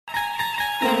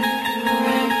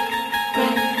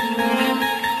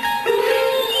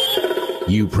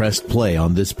You pressed play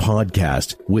on this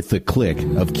podcast with the click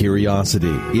of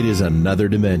curiosity. It is another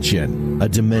dimension, a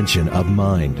dimension of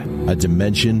mind, a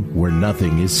dimension where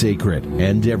nothing is sacred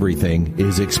and everything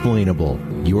is explainable.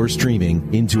 You're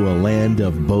streaming into a land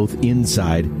of both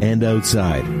inside and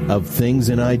outside, of things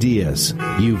and ideas.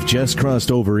 You've just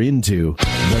crossed over into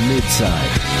the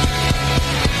Midside.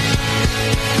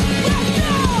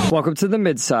 Welcome to the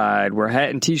Midside, where hat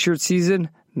and t-shirt season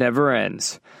never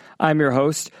ends. I'm your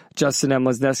host, Justin M.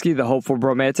 Lesneski, the hopeful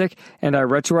bromantic, and I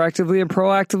retroactively and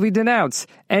proactively denounce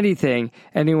anything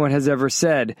anyone has ever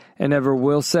said and ever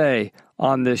will say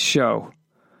on this show.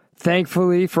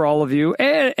 Thankfully for all of you,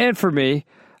 and for me,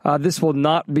 this will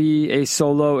not be a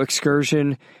solo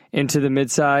excursion into the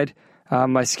Midside.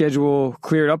 My schedule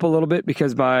cleared up a little bit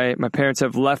because my parents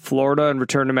have left Florida and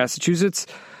returned to Massachusetts.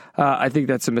 I think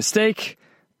that's a mistake,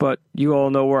 but you all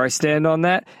know where I stand on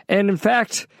that. And in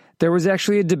fact, there was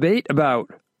actually a debate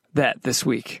about that this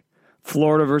week.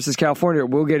 Florida versus California.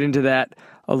 We'll get into that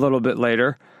a little bit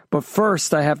later. But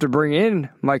first, I have to bring in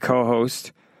my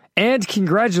co-host and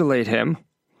congratulate him.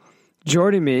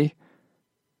 Joining me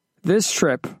this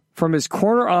trip from his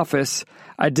corner office,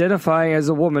 identifying as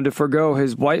a woman to forgo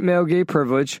his white male gay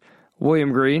privilege,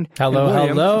 William Green. Hello,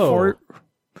 William, hello.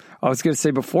 I was going to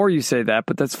say before you say that,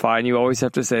 but that's fine. You always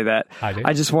have to say that.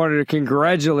 I just wanted to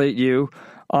congratulate you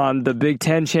on the Big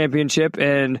Ten championship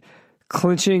and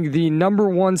clinching the number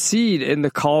one seed in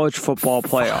the college football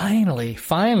playoff.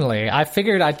 Finally. I think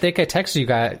I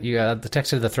texted you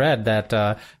texted the thread that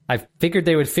I figured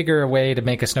they would figure a way to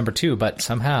make us number 2, but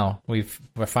somehow we're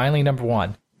finally number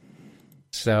 1.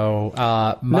 So,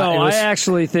 I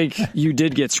actually think you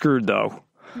did get screwed though.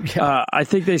 Yeah. I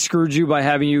think they screwed you by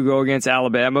having you go against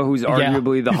Alabama, who's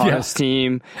arguably the hottest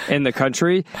team in the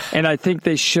country. And I think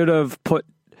they should have put,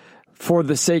 for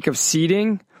the sake of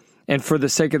seeding and for the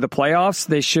sake of the playoffs,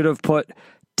 they should have put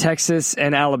Texas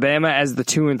and Alabama as the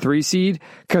 2 and 3 seed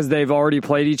because they've already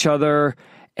played each other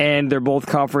and they're both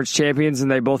conference champions and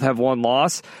they both have one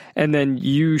loss. And then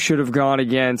you should have gone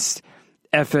against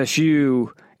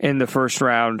FSU in the first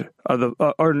round of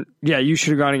the, you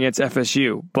should have gone against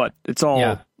FSU, but it's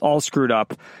all screwed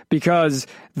up because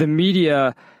the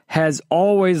media has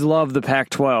always loved the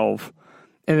Pac-12.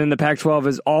 And then the Pac-12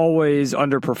 has always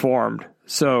underperformed.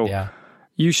 So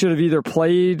you should have either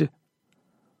played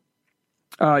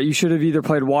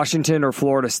Washington or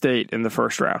Florida State in the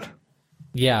first round.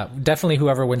 Yeah, definitely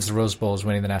whoever wins the Rose Bowl is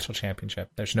winning the national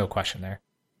championship. There's no question there.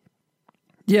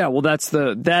 Yeah, well,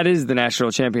 that is the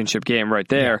national championship game right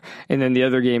there. Yeah. And then the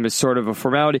other game is sort of a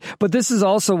formality. But this is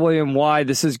also, William, why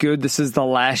this is good. This is the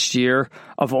last year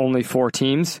of only 4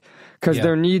 teams. Because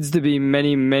there needs to be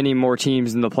many, many more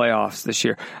teams in the playoffs this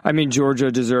year. I mean,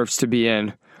 Georgia deserves to be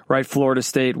in, right? Florida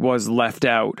State was left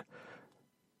out.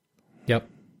 Yep.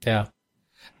 Yeah.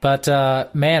 But,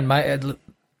 man,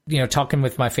 talking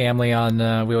with my family on,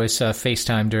 we always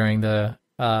FaceTime during the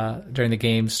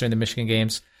games, during the Michigan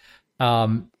games.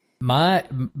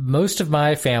 Most of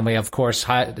my family, of course,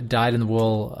 dyed in the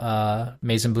wool,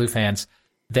 maize and blue fans.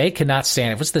 They could not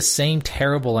stand it. It was the same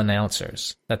terrible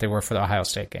announcers that they were for the Ohio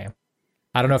State game.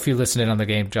 I don't know if you listened in on the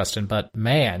game, Justin, but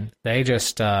man, they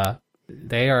just,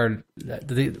 they are,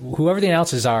 whoever the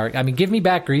announcers are, I mean, give me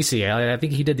back Greasy. I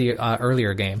think he did the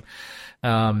earlier game.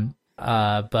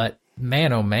 But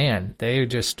man, oh man, they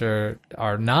just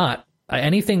are not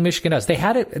anything Michigan does. They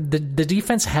had it, the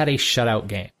defense had a shutout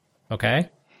game, okay?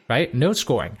 Right? No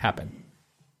scoring happened.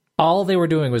 All they were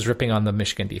doing was ripping on the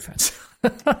Michigan defense.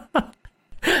 I'm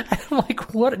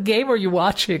like, what game are you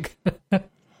watching?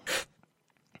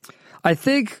 I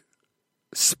think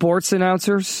sports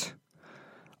announcers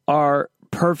are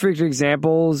perfect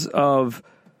examples of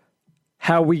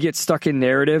how we get stuck in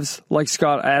narratives like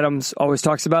Scott Adams always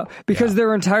talks about, because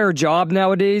their entire job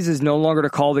nowadays is no longer to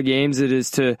call the games. It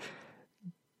is to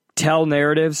tell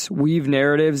narratives, weave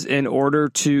narratives in order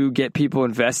to get people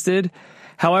invested.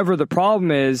 However, the problem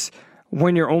is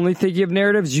when you're only thinking of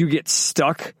narratives, you get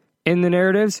stuck in the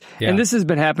narratives. Yeah. And this has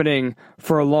been happening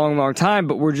for a long, long time,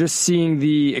 but we're just seeing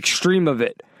the extreme of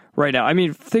it right now. I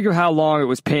mean, think of how long it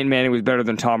was Peyton Manning was better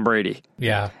than Tom Brady.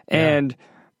 Yeah. And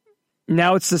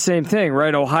now it's the same thing,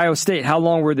 right? Ohio State, how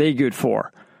long were they good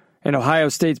for? And Ohio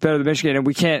State's better than Michigan, and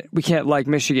we can't like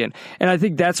Michigan. And I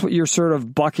think that's what you're sort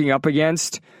of bucking up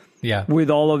against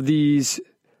with all of these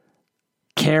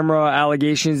camera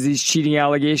allegations, these cheating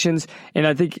allegations. And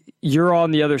I think you're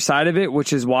on the other side of it,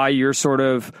 which is why you're sort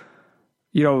of,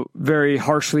 very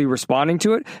harshly responding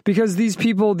to it, because these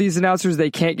people, these announcers,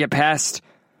 they can't get past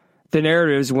the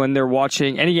narratives when they're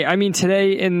watching any game. I mean,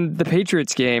 today in the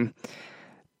Patriots game,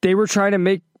 they were trying to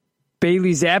make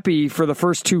Bailey Zappi for the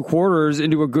first 2 quarters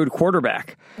into a good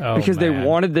quarterback because they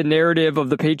wanted the narrative of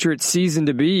the Patriots season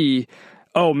to be,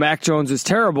 oh, Mac Jones is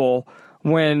terrible.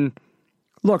 When,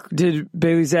 look, did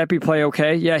Bailey Zappi play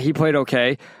okay? Yeah, he played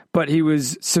okay, but he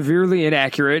was severely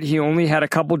inaccurate. He only had a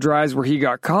couple drives where he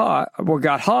got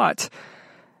hot.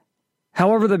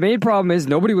 However, the main problem is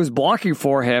nobody was blocking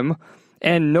for him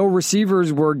and no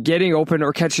receivers were getting open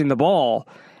or catching the ball.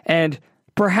 And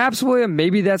perhaps, William,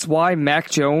 maybe that's why Mac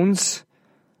Jones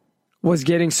was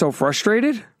getting so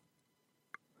frustrated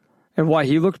and why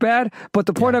he looked bad. But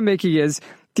the point I'm making is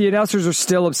the announcers are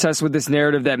still obsessed with this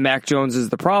narrative that Mac Jones is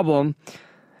the problem.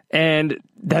 And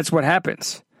that's what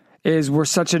happens, is we're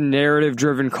such a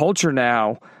narrative-driven culture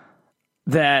now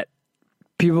that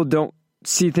people don't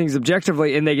see things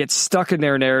objectively and they get stuck in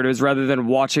their narratives rather than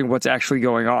watching what's actually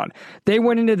going on. They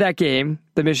went into that game,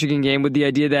 the Michigan game, with the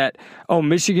idea that, oh,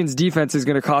 Michigan's defense is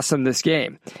going to cost them this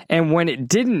game. And when it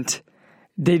didn't,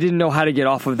 they didn't know how to get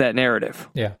off of that narrative.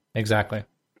 Yeah, exactly.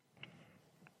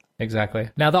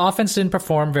 Now, the offense didn't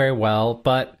perform very well,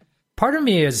 but part of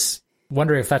me is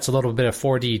wondering if that's a little bit of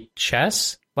 4D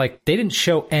chess. Like, they didn't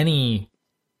show any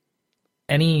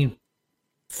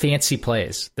fancy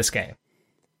plays this game.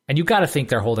 And you got to think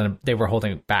they were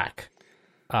holding it back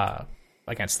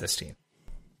against this team,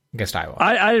 against Iowa.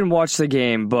 I didn't watch the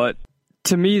game, but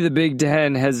to me, the Big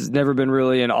Ten has never been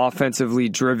really an offensively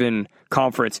driven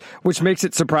conference, which makes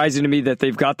it surprising to me that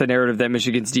they've got the narrative that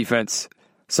Michigan's defense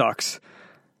sucks.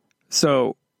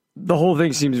 So the whole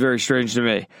thing seems very strange to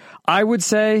me. I would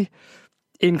say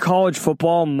in college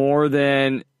football, more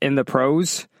than in the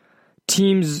pros,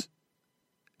 teams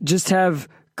just have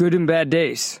good and bad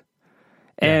days.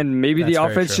 And maybe the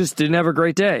offense just didn't have a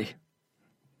great day.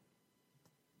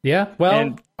 Yeah,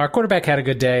 well, our quarterback had a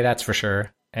good day, that's for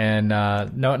sure. And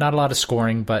not a lot of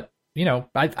scoring, but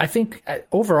I think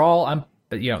overall,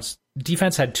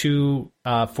 defense had 2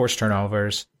 forced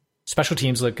turnovers. Special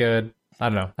teams look good. I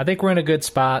don't know. I think we're in a good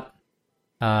spot.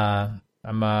 I'm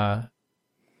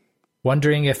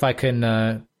wondering if I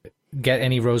can get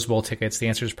any Rose Bowl tickets. The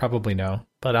answer is probably no,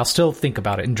 but I'll still think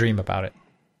about it and dream about it.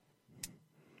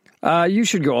 You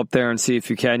should go up there and see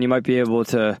if you can. You might be able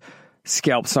to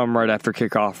scalp some right after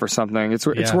kickoff or something. It's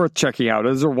worth checking out.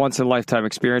 Those are once-in-a-lifetime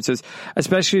experiences,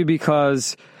 especially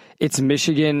because it's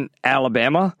Michigan,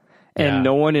 Alabama, and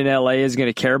no one in LA is going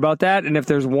to care about that. And if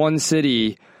there's one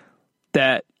city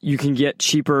that you can get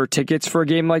cheaper tickets for a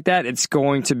game like that, it's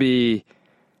going to be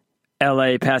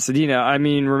LA, Pasadena. I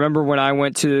mean, remember when I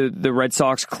went to the Red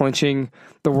Sox clinching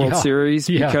the World Series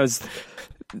because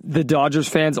the Dodgers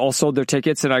fans all sold their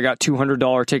tickets, and I got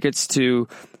 $200 tickets to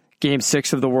Game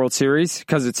 6 of the World Series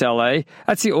because it's LA.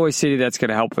 That's the only city that's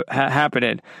going to happen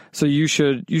in. So you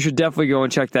should definitely go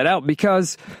and check that out,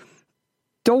 because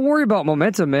don't worry about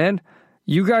momentum, man.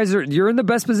 You guys you're in the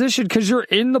best position because you're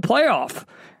in the playoff.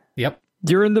 Yep.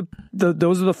 You're in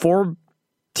those are the 4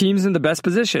 teams in the best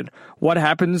position. What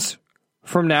happens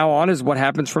from now on is what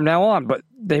happens from now on, but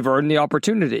they've earned the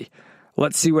opportunity.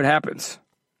 Let's see what happens.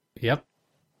 Yep.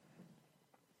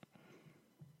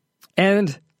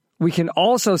 And we can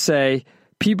also say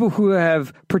people who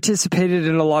have participated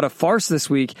in a lot of farce this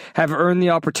week have earned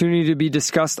the opportunity to be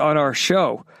discussed on our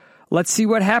show. Let's see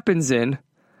what happens in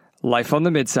Life on the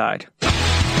Midside. Take a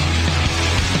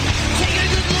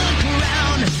good look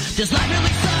around. Does life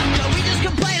really suck? Are we just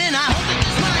complaining? I hope that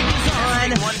this mic is on.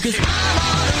 Cause I'm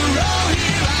on a roll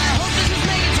here. I hope this is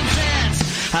making some sense.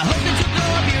 I hope that you'll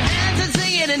throw up your hands and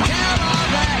sing it and tell all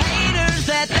the haters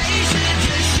that they should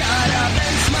just shut up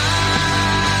and smile.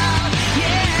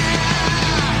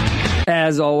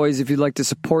 As always, if you'd like to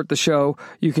support the show,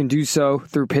 you can do so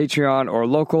through Patreon or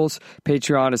Locals.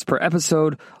 Patreon is per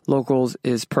episode. Locals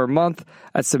is per month.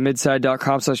 That's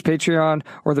themidside.com/Patreon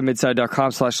or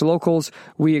themidside.com/Locals.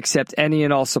 We accept any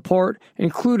and all support,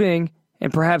 including,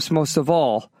 and perhaps most of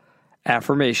all,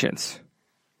 affirmations.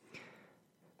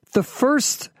 The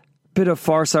first bit of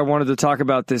farce I wanted to talk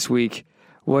about this week,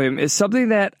 William, is something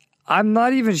that I'm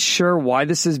not even sure why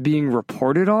this is being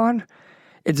reported on.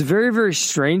 It's very, very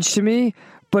strange to me,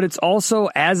 but it's also,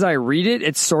 as I read it,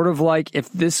 it's sort of like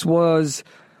if this was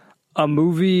a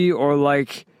movie or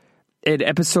like an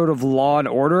episode of Law and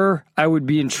Order, I would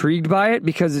be intrigued by it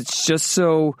because it's just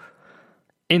so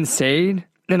insane.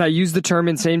 And I use the term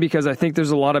insane because I think there's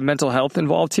a lot of mental health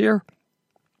involved here.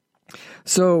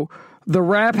 So The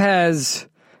Wrap has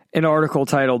an article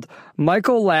titled,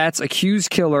 Michael Latz, Accused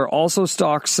Killer, Also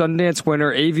Stalks Sundance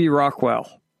Winner A.V.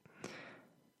 Rockwell.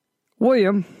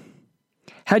 William,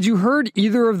 had you heard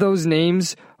either of those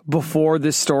names before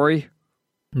this story?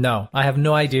 No, I have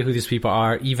no idea who these people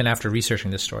are, even after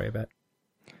researching this story a bit.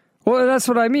 Well, that's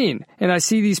what I mean. And I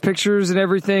see these pictures and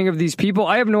everything of these people.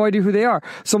 I have no idea who they are.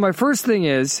 So my first thing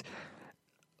is,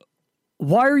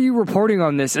 why are you reporting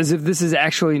on this as if this is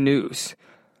actually news?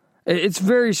 It's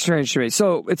very strange to me.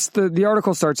 So it's the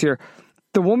article starts here.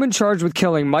 The woman charged with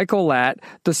killing Michael Latt,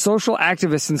 the social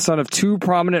activist and son of two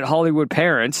prominent Hollywood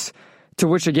parents, to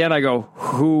which again I go,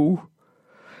 who?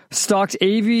 Stalked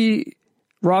A.V.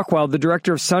 Rockwell, the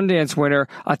director of Sundance winner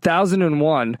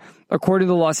 1001, according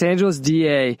to the Los Angeles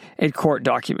DA and court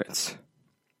documents.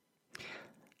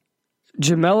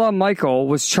 Jamela Michael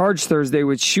was charged Thursday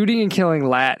with shooting and killing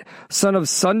Latt, son of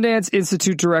Sundance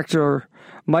Institute director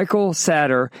Michael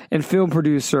Satter and film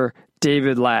producer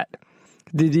David Latt.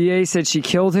 The DA said she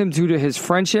killed him due to his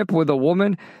friendship with a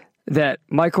woman that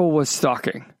Michael was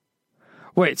stalking.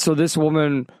 Wait, so this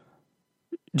woman,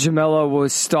 Jamela,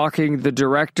 was stalking the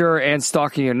director and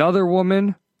stalking another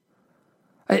woman?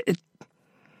 I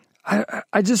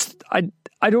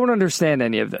don't understand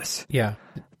any of this. Yeah.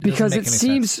 Because it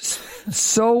seems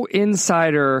so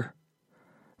insider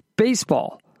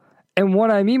baseball. And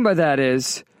what I mean by that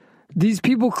is these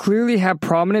people clearly have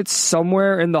prominence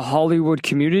somewhere in the Hollywood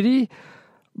community,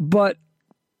 but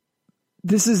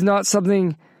this is not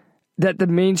something that the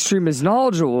mainstream is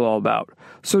knowledgeable about.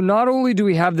 So not only do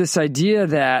we have this idea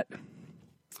that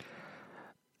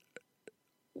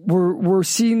we're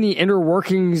seeing the inner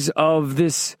workings of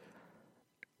this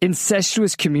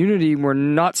incestuous community we're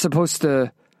not supposed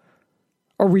to,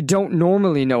 or we don't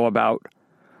normally know about,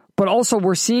 but also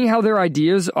we're seeing how their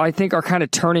ideas, I think, are kind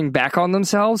of turning back on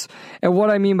themselves. And what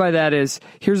I mean by that is,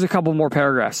 here's a couple more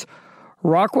paragraphs.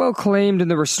 Rockwell claimed in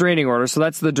the restraining order, so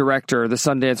that's the director, the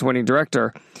Sundance winning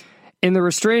director, in the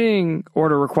restraining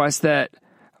order request that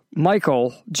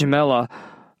Michael, Jamela,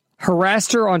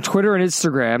 harassed her on Twitter and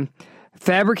Instagram,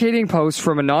 fabricating posts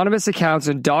from anonymous accounts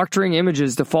and doctoring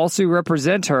images to falsely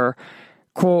represent her,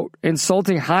 quote,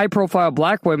 insulting high-profile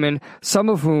black women, some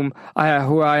of whom I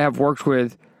have worked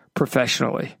with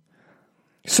professionally.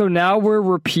 So now we're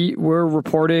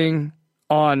reporting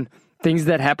on things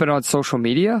that happen on social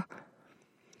media.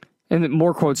 And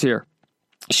more quotes here.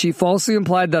 She falsely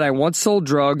implied that I once sold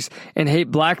drugs and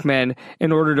hate black men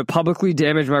in order to publicly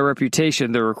damage my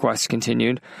reputation, the request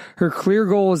continued. Her clear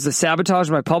goal is to sabotage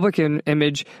my public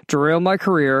image, derail my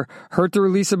career, hurt the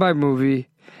release of my movie,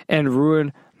 and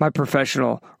ruin my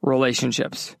professional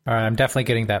relationships. All right, I'm definitely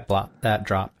getting that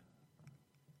drop.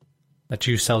 That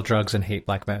you sell drugs and hate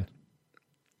black men.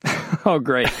 Oh,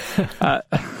 great.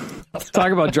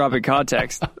 Talk about dropping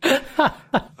context.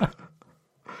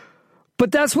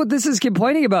 But that's what this is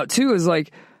complaining about, too, is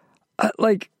like...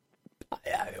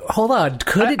 Hold on.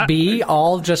 Could it be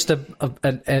all just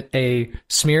a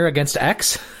smear against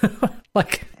X?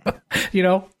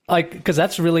 Because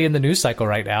that's really in the news cycle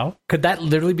right now. Could that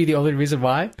literally be the only reason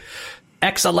why?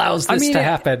 X allows this to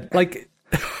happen.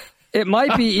 It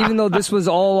might be, even though this was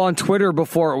all on Twitter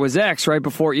before it was X, right?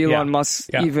 Before Elon Musk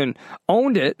even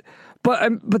owned it.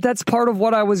 But that's part of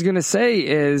what I was going to say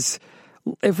is...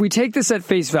 if we take this at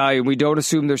face value, we don't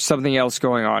assume there's something else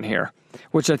going on here,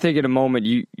 which I think in a moment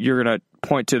you're going to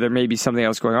point to there may be something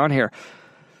else going on here.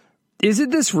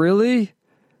 Isn't this really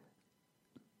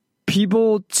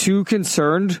people too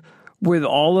concerned with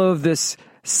all of this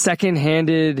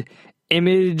second-handed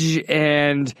image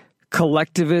and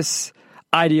collectivist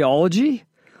ideology?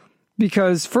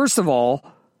 Because, first of all,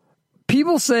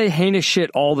 people say heinous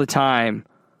shit all the time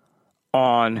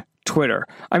on Twitter.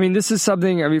 I mean, this is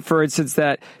something, for instance,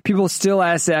 that people still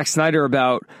ask Zack Snyder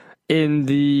about in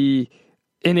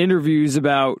interviews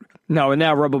about, and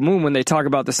now Rebel Moon, when they talk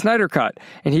about the Snyder Cut.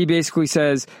 And he basically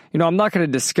says, I'm not going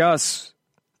to discuss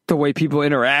the way people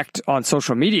interact on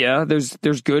social media.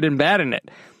 There's good and bad in it.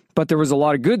 But there was a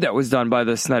lot of good that was done by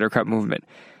the Snyder Cut movement.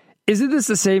 Isn't this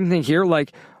the same thing here?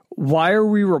 Like, why are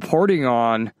we reporting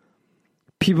on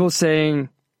people saying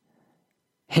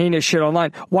heinous shit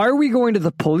online? Why are we going to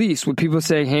the police with people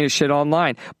saying heinous shit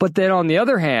online? But then on the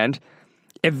other hand,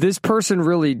 if this person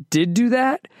really did do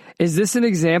that, is this an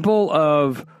example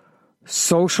of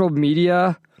social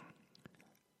media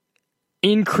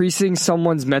increasing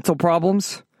someone's mental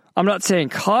problems? I'm not saying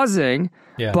causing,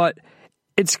 but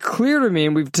it's clear to me,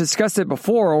 and we've discussed it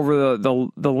before over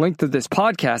the length of this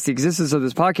podcast, the existence of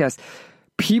this podcast,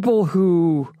 people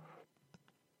who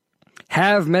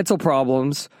have mental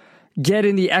problems get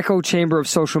in the echo chamber of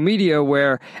social media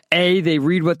where, A, they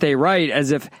read what they write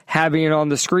as if having it on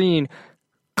the screen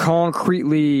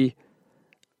concretely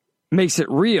makes it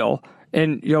real.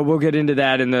 And, we'll get into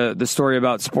that in the story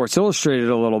about Sports Illustrated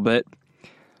a little bit.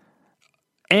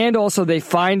 And also they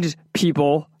find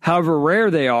people however rare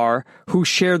they are, who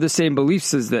share the same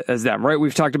beliefs as them, right?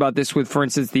 We've talked about this with, for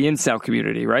instance, the incel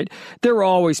community, right? There were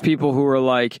always people who were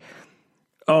like,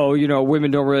 oh,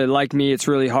 women don't really like me. It's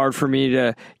really hard for me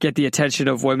to get the attention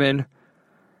of women.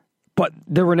 But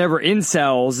there were never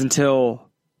incels until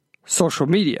social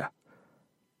media.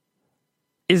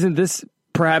 Isn't this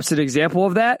perhaps an example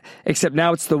of that? Except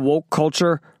now it's the woke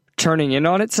culture turning in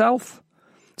on itself.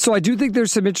 So I do think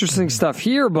there's some interesting stuff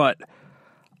here, but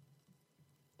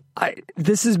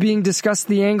this is being discussed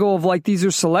the angle of like these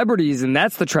are celebrities, and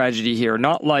that's the tragedy here,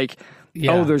 not like,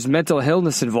 oh, there's mental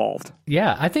illness involved.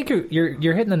 Yeah, I think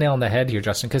you're hitting the nail on the head here,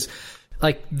 Justin, because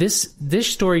like this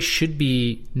story should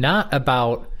be not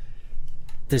about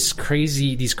these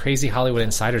crazy Hollywood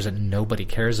insiders that nobody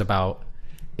cares about.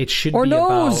 It should or be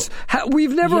knows. About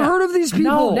we've never heard of these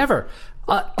people. No, never.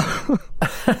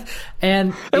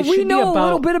 And we know a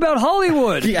little bit about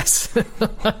Hollywood. Yes.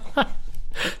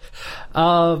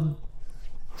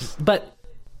 But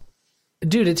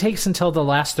dude, it takes until the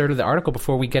last third of the article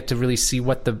before we get to really see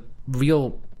what the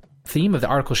real theme of the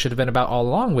article should have been about all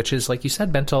along, which is, like you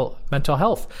said, mental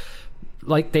health.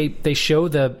 Like they show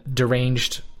the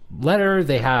deranged letter.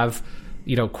 They have,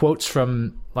 quotes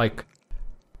from like,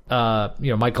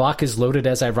 my Glock is loaded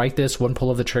as I write this. One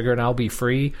pull of the trigger and I'll be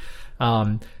free.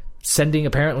 Sending,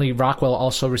 apparently Rockwell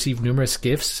also received numerous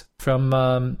gifts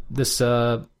from this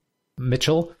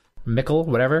Mickle,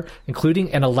 whatever,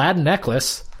 including an Aladdin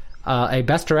necklace, a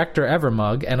Best Director Ever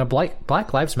mug, and a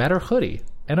Black Lives Matter hoodie,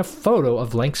 and a photo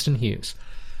of Langston Hughes.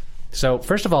 So,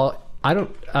 first of all, I don't.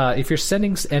 If you're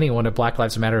sending anyone a Black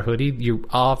Lives Matter hoodie, you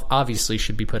obviously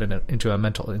should be put into a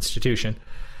mental institution.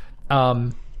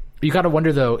 You got to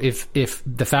wonder, though, if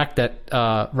the fact that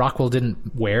Rockwell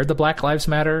didn't wear the Black Lives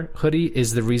Matter hoodie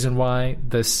is the reason why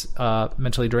this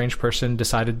mentally deranged person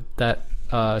decided that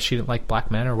she didn't like black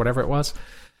men or whatever it was.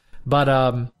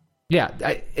 But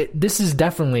this is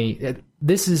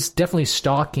definitely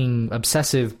stalking,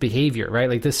 obsessive behavior, right?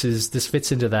 Like this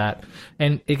fits into that,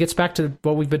 and it gets back to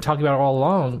what we've been talking about all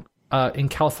along. In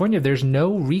California, there's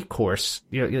no recourse.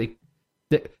 Like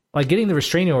getting the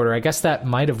restraining order. I guess that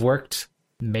might have worked.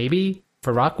 Maybe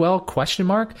for Rockwell, ?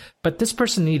 But this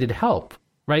person needed help,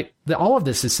 right? All of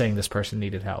this is saying this person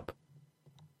needed help.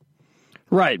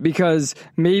 Right, because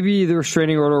maybe the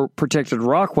restraining order protected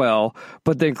Rockwell,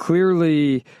 but then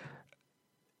clearly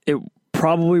it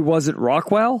probably wasn't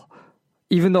Rockwell,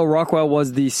 even though Rockwell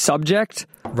was the subject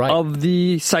of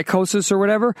the psychosis or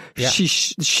whatever. Yeah. She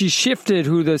shifted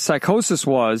who the psychosis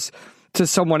was to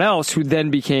someone else who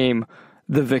then became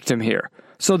the victim here.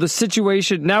 So the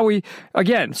situation,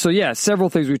 several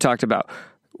things we talked about.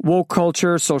 Woke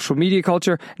culture, social media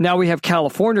culture. Now we have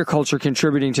California culture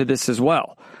contributing to this as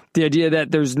well. The idea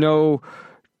that there's no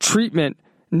treatment,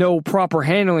 no proper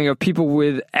handling of people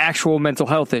with actual mental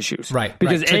health issues. Right.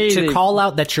 Because to call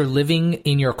out that you're living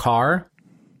in your car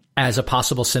as a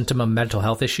possible symptom of mental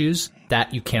health issues,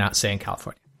 that you cannot say in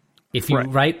California. If you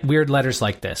write weird letters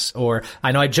like this, or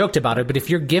I know I joked about it, but if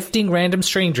you're gifting random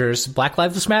strangers Black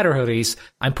Lives Matter hoodies,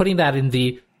 I'm putting that in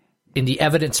the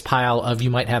evidence pile of you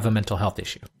might have a mental health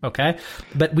issue. Okay,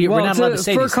 but we're not allowed to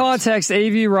say for these context. things.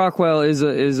 A.V. Rockwell is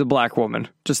a black woman,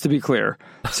 just to be clear.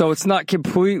 So it's not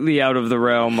completely out of the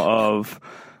realm of.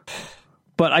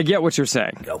 But I get what you're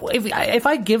saying. If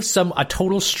I give a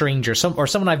total stranger,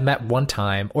 someone I've met one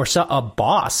time, or a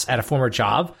boss at a former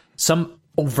job, some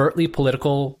overtly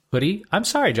political hoodie, I'm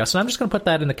sorry, Justin, I'm just going to put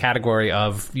that in the category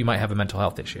of you might have a mental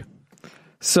health issue.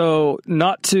 So,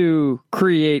 not to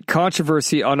create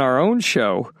controversy on our own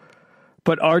show,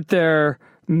 but aren't there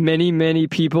many, many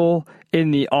people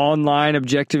in the online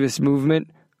objectivist movement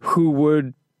who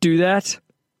would do that?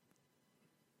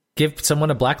 Give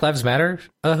someone a Black Lives Matter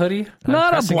hoodie?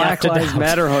 Not a Black Lives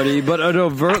Matter hoodie, but an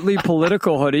overtly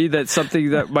political hoodie that's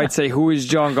something that might say, who is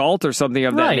John Galt or something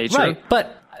of that nature. Right,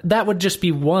 but that would just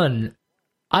be one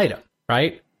item,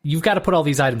 right? You've got to put all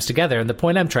these items together, and the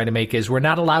point I'm trying to make is we're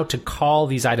not allowed to call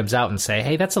these items out and say,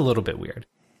 hey, that's a little bit weird.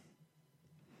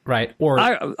 Right? Or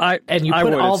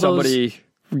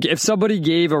if somebody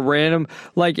gave a random,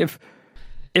 like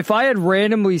if I had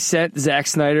randomly sent Zack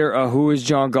Snyder a Who is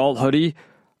John Galt hoodie,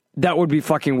 that would be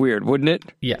fucking weird, wouldn't it?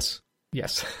 Yes.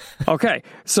 Okay,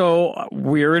 so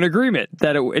we're in agreement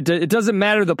that it doesn't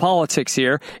matter the politics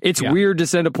here. It's weird to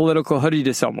send a political hoodie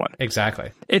to someone.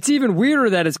 Exactly. It's even weirder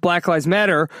that it's Black Lives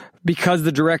Matter because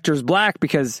the director's black,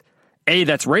 because A,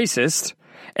 that's racist,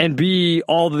 and B,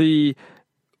 all the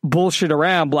bullshit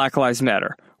around Black Lives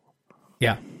Matter.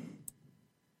 Yeah.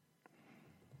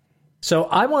 So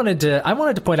I wanted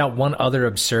to point out one other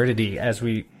absurdity as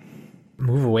we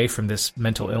move away from this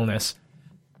mental illness.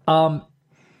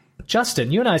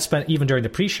 Justin, you and I spent, even during the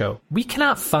pre-show, we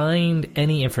cannot find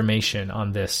any information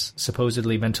on this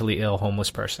supposedly mentally ill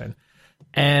homeless person.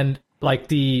 And like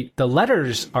the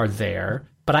letters are there,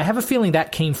 but I have a feeling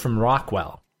that came from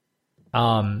Rockwell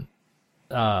to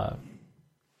the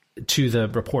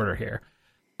reporter here.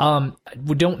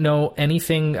 We don't know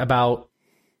anything about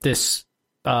this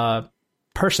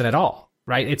person at all,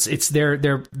 right? It's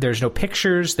there's no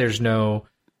pictures, there's no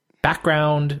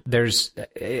background,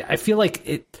 I feel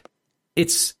like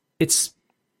it's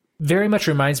very much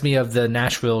reminds me of the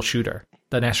Nashville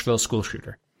school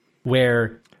shooter,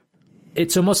 where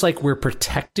it's almost like we're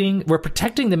protecting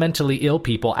the mentally ill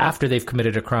people after they've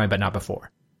committed a crime, but not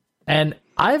before. And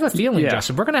I have a feeling,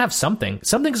 Justin, we're going to have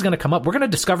something's going to come up. We're going to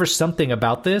discover something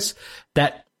about this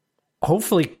that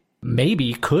hopefully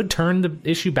maybe could turn the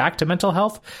issue back to mental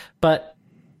health. But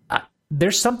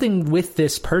there's something with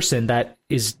this person that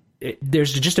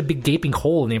there's just a big gaping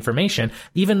hole in the information.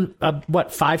 Even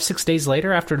 5-6 days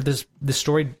later after this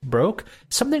story broke,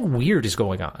 something weird is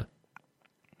going on.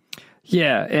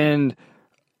 Yeah, and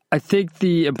I think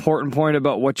the important point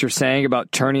about what you're saying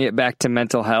about turning it back to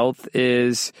mental health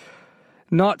is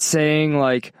not saying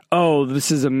like, oh,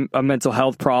 this is a mental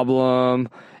health problem.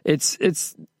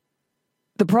 It's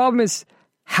the problem is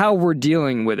how we're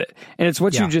dealing with it. And it's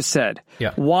what you just said.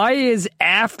 Yeah. Why is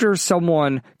after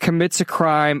someone commits a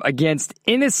crime against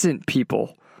innocent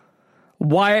people,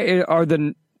 why are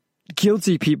the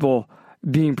guilty people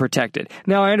being protected?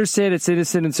 Now, I understand it's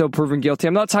innocent and so proven guilty.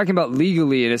 I'm not talking about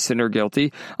legally innocent or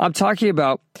guilty. I'm talking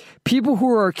about people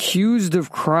who are accused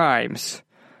of crimes.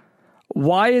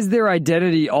 Why is their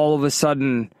identity all of a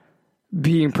sudden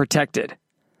being protected?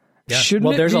 Yeah.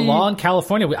 Well, there's a law in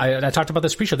California. I talked about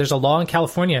this pre-show. There's a law in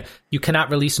California. You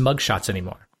cannot release mugshots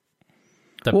anymore.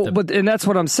 And that's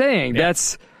what I'm saying. Yeah.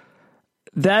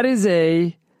 That is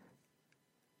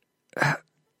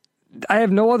I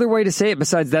have no other way to say it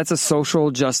besides that's a social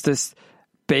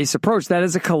justice-based approach. That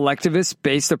is a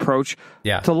collectivist-based approach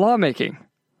to lawmaking.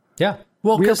 Yeah.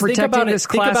 Well, we are protecting this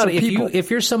class of people. If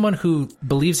you're someone who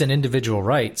believes in individual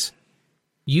rights,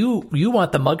 you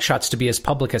want the mugshots to be as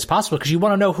public as possible because you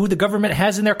want to know who the government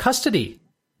has in their custody,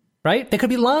 right? They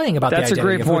could be lying about the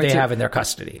identity of who they have in their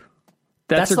custody.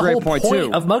 That's a great the whole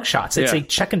point of mugshots. It's a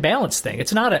check and balance thing.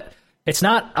 It's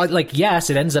not like,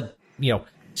 yes, it ends up,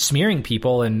 smearing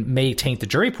people and may taint the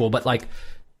jury pool, but like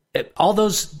all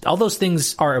those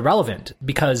things are irrelevant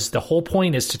because the whole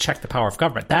point is to check the power of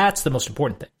government. That's the most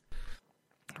important thing.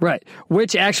 Right.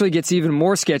 Which actually gets even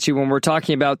more sketchy when we're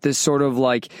talking about this sort of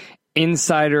like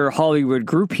insider Hollywood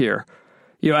group here.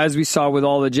 As we saw with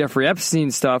all the Jeffrey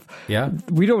Epstein stuff,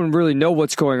 we don't really know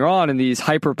what's going on in these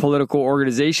hyper-political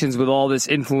organizations with all this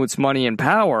influence, money, and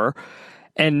power.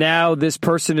 And now this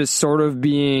person is sort of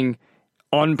being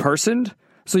unpersoned.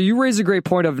 So you raise a great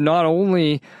point of not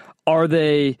only are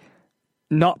they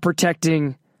not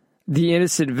protecting the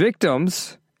innocent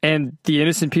victims and the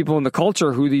innocent people in the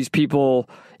culture who these people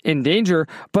endanger,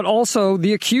 but also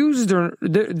the accused,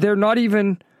 they're not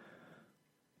even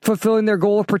fulfilling their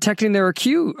goal of protecting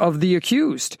the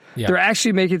accused. Yeah. They're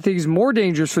actually making things more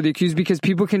dangerous for the accused because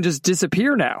people can just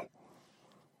disappear now.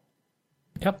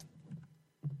 Yep.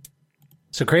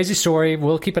 So crazy story.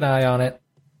 We'll keep an eye on it.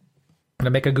 I'm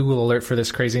going to make a Google alert for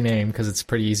this crazy name because it's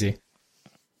pretty easy.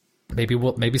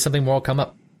 Maybe something more will come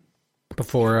up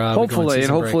before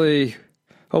hopefully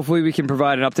we can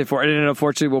provide an update for it. And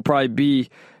unfortunately, we'll probably be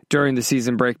during the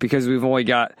season break because we've only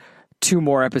got 2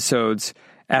 more episodes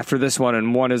after this one,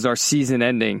 and one is our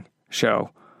season-ending show.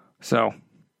 So,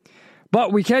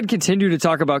 but we can continue to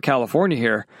talk about California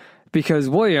here because,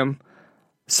 William,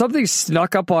 something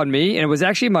snuck up on me, and it was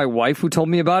actually my wife who told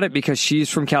me about it because she's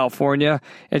from California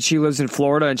and she lives in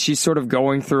Florida, and she's sort of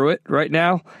going through it right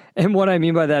now. And what I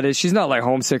mean by that is she's not like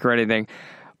homesick or anything,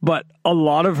 but a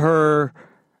lot of her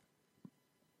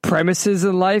premises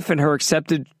in life and her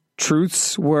accepted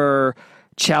truths were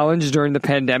challenged during the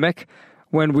pandemic.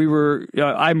 When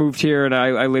I moved here and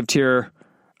I lived here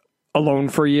alone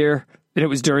for a year, and it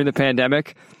was during the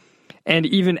pandemic. And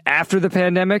even after the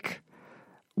pandemic,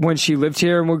 when she lived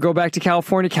here and would go back to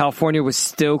California was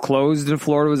still closed and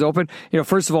Florida was open.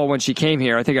 First of all, when she came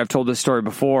here, I think I've told this story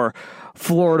before,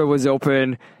 Florida was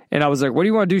open. And I was like, what do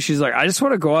you want to do? She's like, I just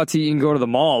want to go out to eat and go to the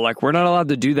mall. Like, we're not allowed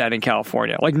to do that in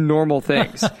California, like normal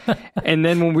things. And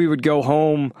then when we would go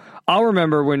home, I'll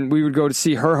remember when we would go to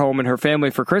see her home and her family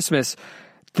for Christmas,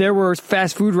 there were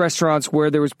fast food restaurants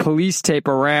where there was police tape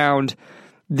around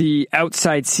the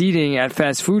outside seating at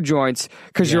fast food joints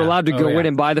because you're allowed to go in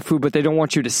and buy the food, but they don't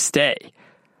want you to stay.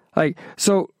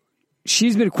 So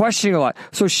she's been questioning a lot.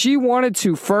 So she wanted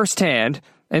to firsthand,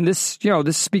 and this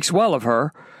speaks well of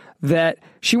her, that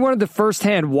she wanted to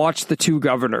firsthand watch the two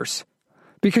governors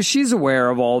because she's aware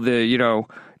of all the,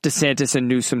 DeSantis and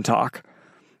Newsom talk.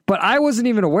 But I wasn't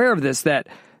even aware of this, that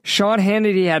Sean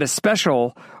Hannity had a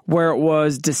special where it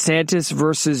was DeSantis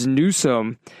versus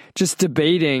Newsom just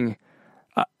debating.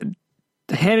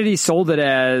 Hannity sold it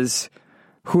as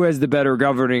who has the better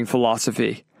governing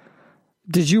philosophy.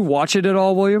 Did you watch it at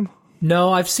all, William?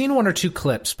 No, I've seen one or two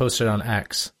clips posted on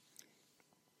X.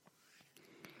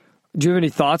 Do you have any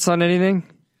thoughts on anything?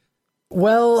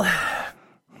 Well,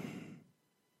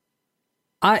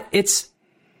 it's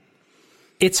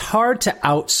hard to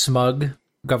outsmug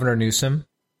Governor Newsom,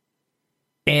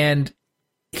 and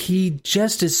he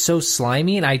just is so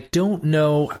slimy, and I don't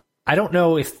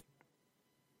know if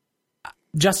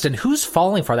Justin, who's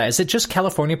falling for that? Is it just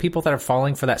California people that are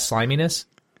falling for that sliminess?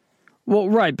 Well,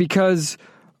 right, because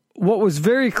what was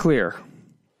very clear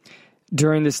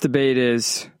during this debate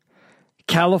is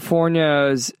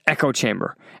California's echo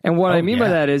chamber. And what I mean by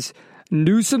that is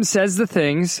Newsom says the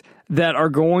things that are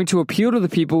going to appeal to the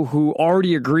people who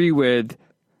already agree with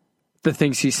the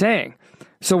things he's saying.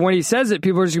 So when he says it,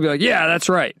 people are just going to be like, yeah, that's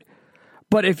right.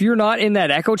 But if you're not in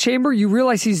that echo chamber, you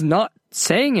realize he's not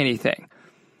saying anything.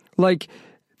 Like,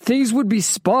 things would be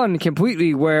spun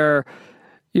completely where,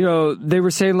 they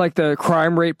were saying like the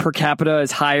crime rate per capita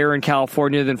is higher in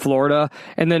California than Florida.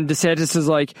 And then DeSantis is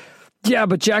like, yeah,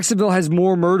 but Jacksonville has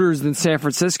more murders than San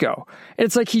Francisco.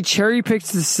 It's like he cherry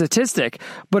picks the statistic.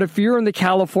 But if you're in the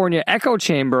California echo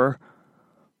chamber,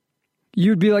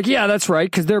 you'd be like, yeah, that's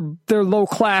right, because they're low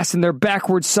class and they're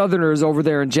backward Southerners over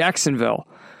there in Jacksonville.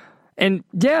 And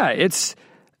yeah, it's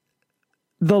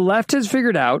the left has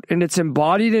figured out, and it's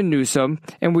embodied in Newsom,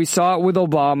 and we saw it with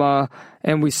Obama,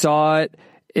 and we saw it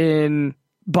in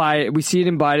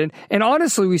Biden, and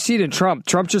honestly, we see it in Trump.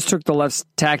 Trump just took the left's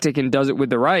tactic and does it with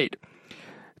the right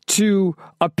to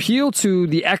appeal to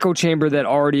the echo chamber that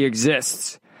already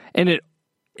exists. And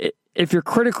if you're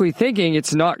critically thinking,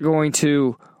 it's not going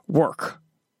to work.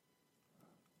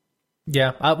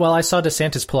 Yeah, well, I saw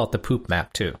DeSantis pull out the poop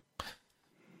map too.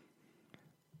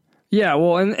 Yeah,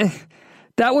 well, and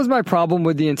that was my problem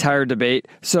with the entire debate.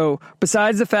 So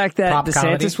besides the fact that prop DeSantis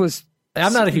comedy? was...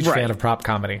 I'm not a huge fan of prop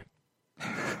comedy.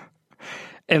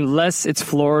 Unless it's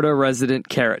Florida resident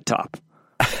Carrot Top.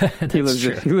 He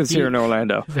lives here in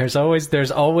Orlando. There's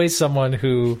always someone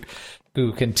who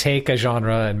can take a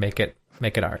genre and make it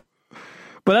art.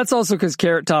 But that's also because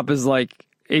Carrot Top is like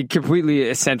a completely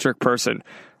eccentric person.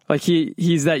 Like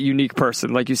he's that unique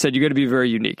person. Like you said, you got to be very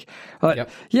unique. But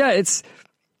yeah, it's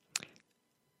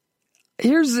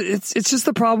just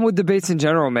the problem with debates in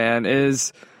general, man,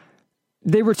 is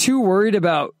they were too worried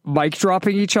about mic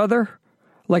dropping each other.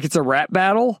 Like it's a rap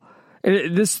battle.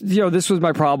 This was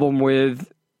my problem with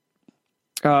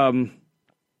Hamilton,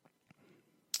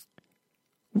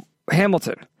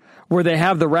 where they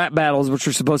have the rap battles, which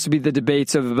are supposed to be the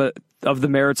debates of the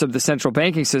merits of the central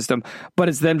banking system, but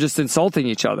it's them just insulting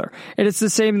each other. And it's the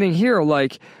same thing here.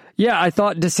 Like, yeah, I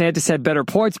thought DeSantis had better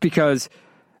points because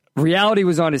reality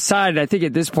was on his side. And I think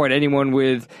at this point, anyone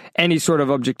with any sort of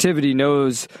objectivity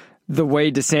knows the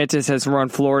way DeSantis has run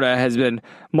Florida has been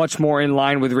much more in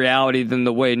line with reality than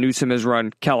the way Newsom has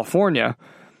run California.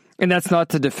 And that's not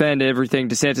to defend everything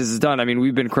DeSantis has done. I mean,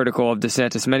 we've been critical of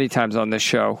DeSantis many times on this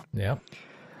show. Yeah.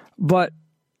 But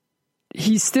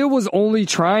he still was only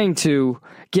trying to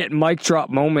get mic drop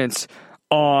moments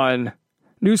on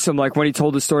Newsom, like when he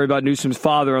told the story about Newsom's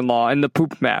father-in-law and the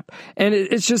poop map. And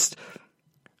it's just...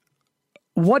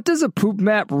 what does a poop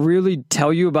map really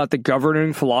tell you about the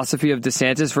governing philosophy of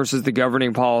DeSantis versus the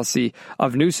governing policy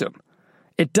of Newsom?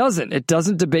 It doesn't. It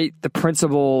doesn't debate the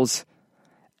principles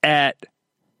at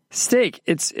stake.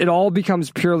 It all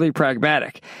becomes purely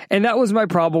pragmatic. And that was my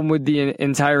problem with the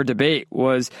entire debate,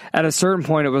 was at a certain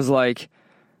point it was like,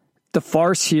 the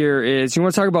farce here is, you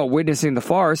want to talk about witnessing the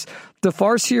farce? The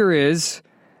farce here is,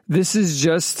 this is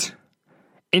just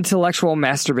intellectual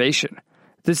masturbation.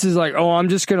 This is like, oh, I'm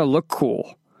just going to look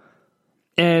cool.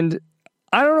 And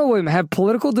I don't know, William, have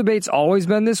political debates always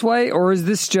been this way? Or is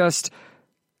this just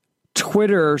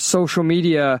Twitter, social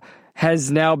media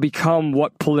has now become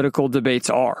what political debates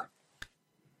are?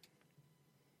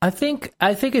 I think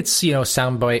it's,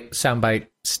 soundbite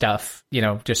stuff,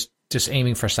 just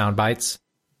aiming for sound bites,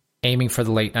 aiming for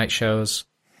the late night shows.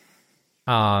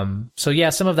 So yeah,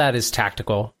 some of that is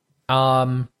tactical.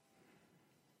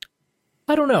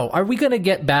 I don't know. Are we going to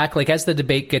get back, like, as the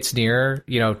debate gets nearer,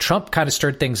 Trump kind of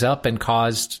stirred things up and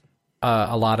caused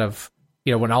a lot of,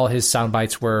 when all his sound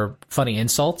bites were funny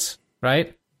insults,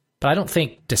 right? But I don't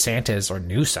think DeSantis or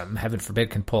Newsom, heaven forbid,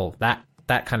 can pull that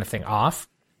kind of thing off.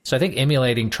 So I think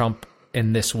emulating Trump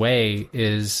in this way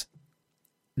is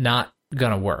not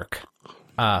going to work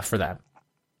for them.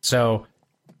 So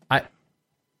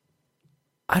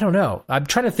I don't know. I'm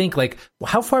trying to think, like,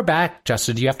 how far back,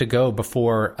 Justin, do you have to go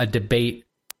before a debate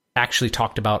actually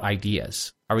talked about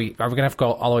ideas? Are we going to have to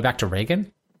go all the way back to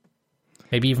Reagan?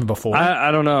 Maybe even before?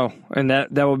 I don't know. And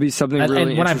that will be something really interesting.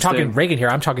 And when I'm talking Reagan here,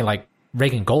 I'm talking like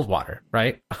Reagan Goldwater,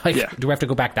 right? Like, yeah. Do we have to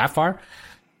go back that far?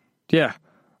 Yeah.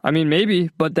 I mean,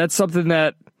 maybe, but that's something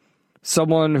that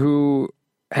someone who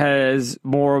has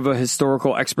more of a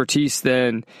historical expertise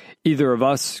than either of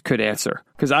us could answer.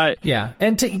 Because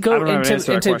and to go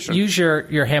into use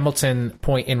your Hamilton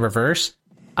point in reverse,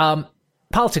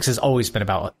 politics has always been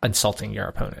about insulting your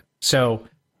opponent. So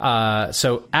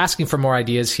asking for more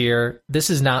ideas here, this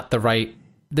is not the right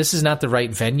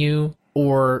venue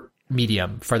or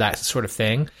medium for that sort of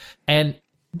thing. And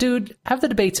dude, have the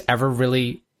debates ever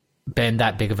really been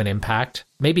that big of an impact?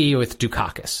 Maybe with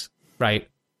Dukakis, right?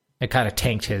 It kind of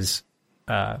tanked his.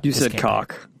 You said campaign.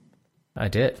 cock. I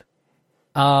did.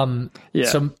 Yeah.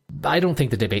 So I don't think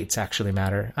the debates actually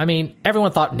matter. I mean,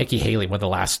 everyone thought Nikki Haley won the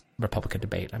last Republican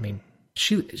debate. I mean,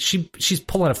 she's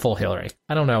pulling a full Hillary.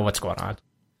 I don't know what's going on.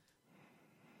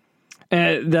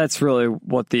 And that's really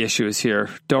what the issue is here.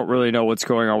 Don't really know what's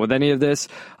going on with any of this.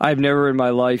 I've never in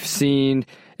my life seen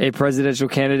a presidential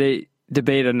candidate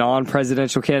debate a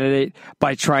non-presidential candidate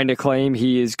by trying to claim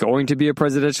he is going to be a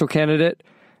presidential candidate.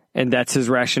 And that's his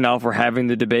rationale for having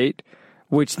the debate,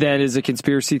 which then is a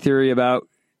conspiracy theory about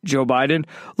Joe Biden.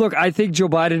 Look, I think Joe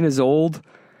Biden is old.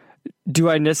 Do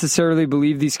I necessarily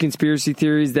believe these conspiracy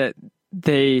theories that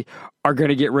they are going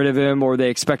to get rid of him or they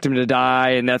expect him to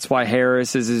die and that's why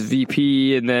Harris is his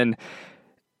VP and then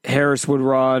Harris would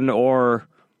run or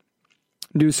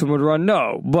Newsom would run?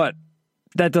 No, but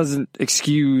that doesn't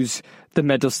excuse the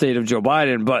mental state of Joe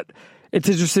Biden. But it's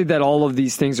interesting that all of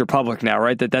these things are public now,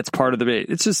 right? That's part of the debate.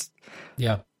 It's just,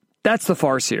 that's the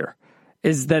farce here,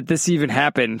 is that this even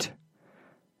happened.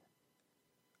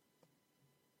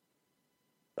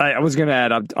 I was going to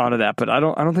add onto that, but I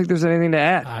don't think there's anything to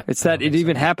add. It's that it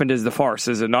even happened as the farce,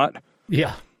 is it not?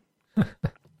 Yeah.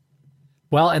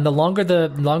 Well, and the longer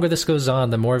this goes on,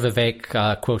 the more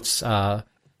Vivek quotes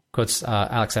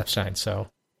Alex Epstein. So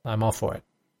I'm all for it.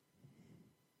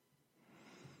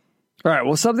 All right.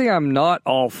 Well, something I'm not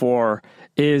all for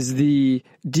is the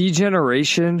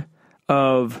degeneration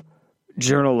of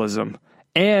journalism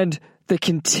and the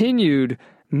continued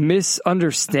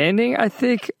misunderstanding, I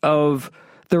think, of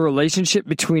the relationship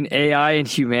between AI and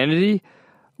humanity,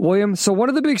 William. So one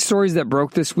of the big stories that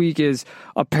broke this week is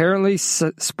apparently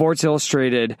Sports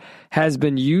Illustrated has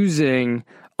been using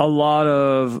a lot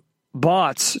of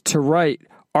bots to write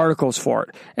articles for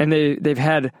it. And they've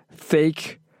had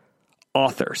fake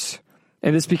authors.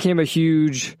 And this became a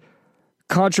huge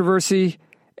controversy.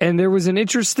 And there was an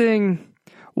interesting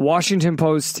Washington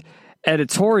Post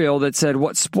editorial that said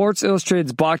what Sports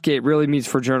Illustrated's botgate really means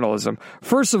for journalism.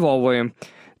 First of all, William,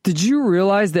 did you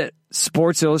realize that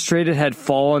Sports Illustrated had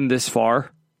fallen this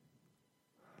far?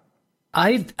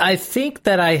 I think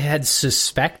that I had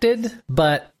suspected,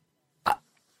 but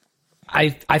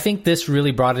I think this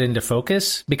really brought it into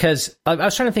focus because I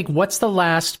was trying to think, what's the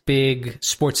last big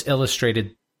Sports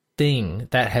Illustrated thing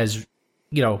that has,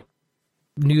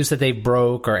 news that they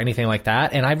broke or anything like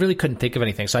that? And I really couldn't think of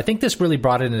anything. So I think this really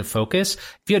brought it into focus.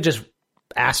 If you had just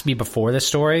asked me before this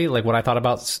story, like what I thought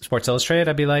about Sports Illustrated,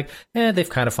 I'd be like, they've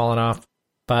kind of fallen off.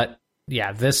 But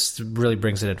yeah, this really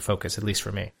brings it into focus, at least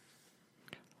for me.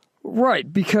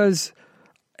 Right, because,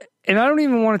 and I don't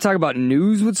even want to talk about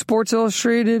news with Sports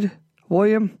Illustrated,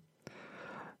 William.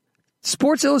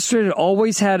 Sports Illustrated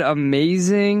always had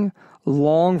amazing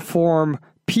long-form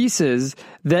pieces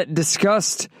that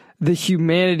discussed the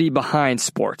humanity behind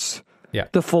sports,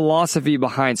 the philosophy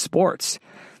behind sports.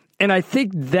 And I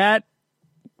think that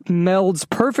melds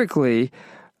perfectly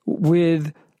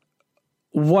with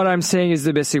what I'm saying is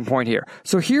the missing point here.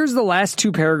 So here's the last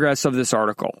two paragraphs of this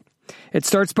article. It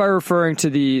starts by referring to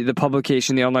the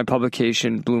publication, the online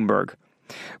publication, Bloomberg.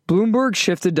 Bloomberg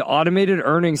shifted to automated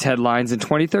earnings headlines in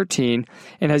 2013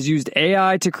 and has used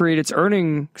AI to create its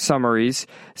earning summaries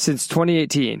since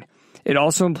 2018. It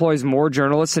also employs more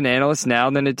journalists and analysts now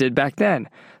than it did back then,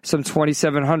 some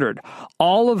 2,700,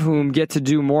 all of whom get to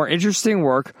do more interesting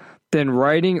work than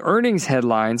writing earnings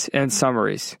headlines and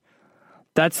summaries.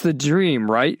 That's the dream,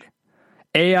 right?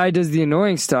 AI does the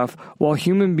annoying stuff while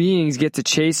human beings get to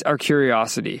chase our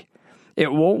curiosity.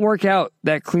 It won't work out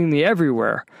that cleanly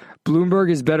everywhere. Bloomberg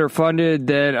is better funded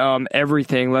than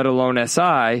everything, let alone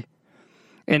SI.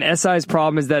 And SI's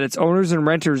problem is that its owners and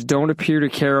renters don't appear to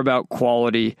care about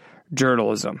quality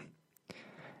journalism.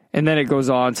 And then it goes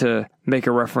on to make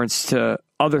a reference to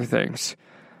other things.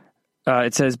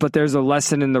 It says, but there's a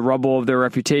lesson in the rubble of their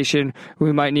reputation.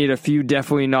 We might need a few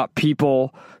definitely not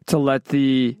people to let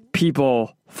the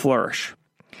people flourish.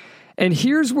 And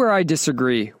here's where I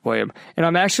disagree, William. And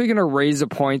I'm actually going to raise a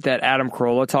point that Adam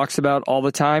Carolla talks about all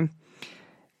the time,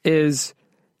 is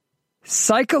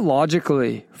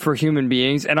psychologically for human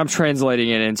beings, and I'm translating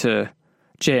it into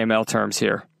JML terms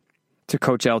here, to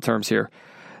Coach L terms here.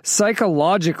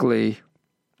 Psychologically,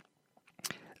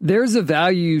 there's a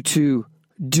value to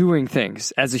doing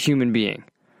things as a human being.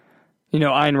 You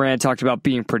know, Ayn Rand talked about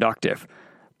being productive.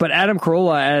 But Adam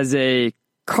Carolla, as a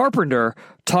carpenter,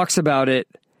 talks about it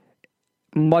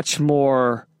much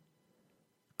more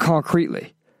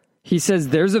concretely. He says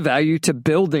there's a value to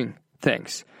building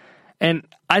things. And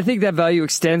I think that value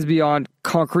extends beyond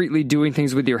concretely doing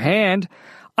things with your hand.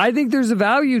 I think there's a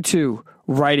value to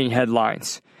writing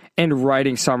headlines and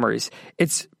writing summaries.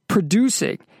 It's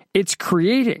producing. It's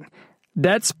creating.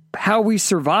 That's how we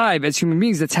survive as human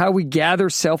beings. That's how we gather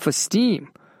self-esteem.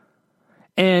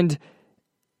 And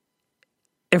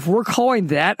if we're calling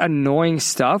that annoying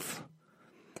stuff,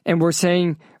 and we're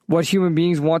saying what human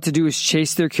beings want to do is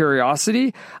chase their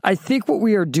curiosity, I think what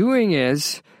we are doing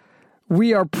is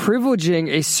we are privileging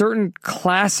a certain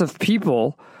class of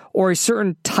people or a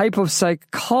certain type of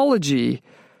psychology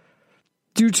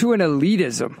due to an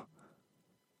elitism.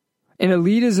 An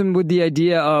elitism with the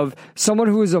idea of someone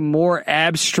who is a more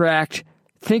abstract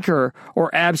thinker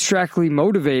or abstractly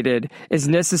motivated is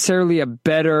necessarily a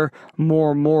better,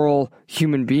 more moral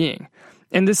human being.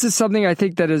 And this is something I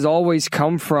think that has always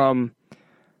come from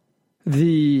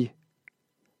to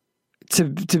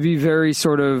be very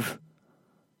sort of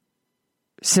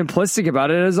simplistic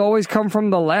about it, has always come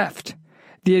from the left.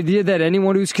 The idea that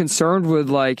anyone who's concerned with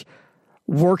like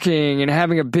working and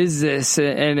having a business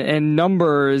and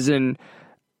numbers and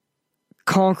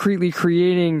concretely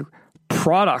creating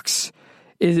products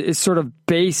is sort of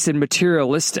base and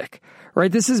materialistic,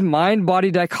 right? This is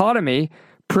mind-body dichotomy,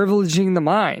 privileging the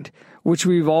mind, which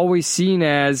we've always seen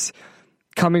as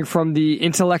coming from the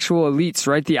intellectual elites,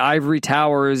 right? The ivory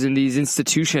towers and these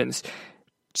institutions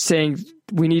saying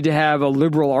we need to have a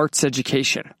liberal arts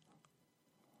education.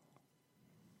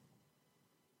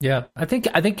 Yeah, I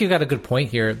think you got a good point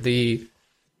here.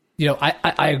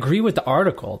 I agree with the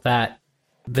article that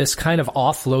this kind of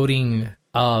offloading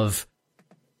of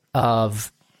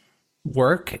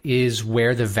work is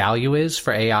where the value is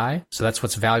for AI. So that's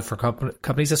what's value for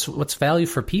companies. That's what's value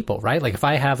for people, right? Like if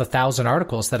I have 1,000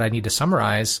 articles that I need to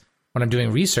summarize when I'm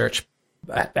doing research,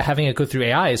 having it go through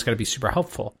AI is going to be super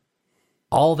helpful.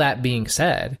 All that being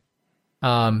said,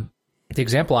 the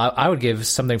example I would give is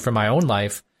something from my own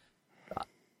life.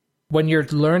 When you're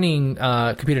learning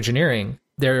computer engineering,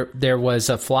 there was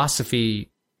a philosophy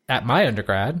at my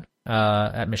undergrad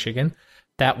at Michigan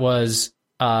that was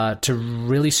to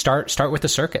really start with the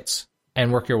circuits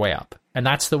and work your way up. And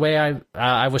that's the way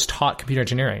I was taught computer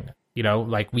engineering. You know,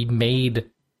 like we made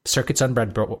circuits on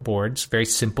breadboards, very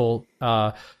simple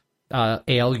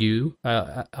ALU,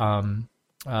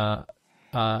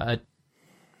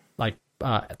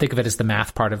 think of it as the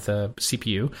math part of the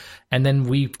CPU. And then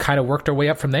we kind of worked our way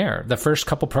up from there. The first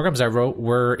couple programs I wrote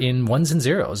were in ones and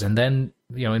zeros, and then,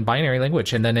 you know, in binary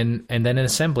language, and then in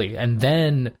assembly. And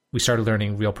then we started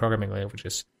learning real programming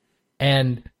languages.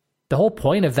 And the whole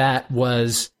point of that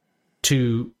was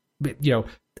to, you know,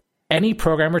 any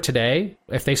programmer today,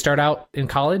 if they start out in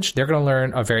college, they're going to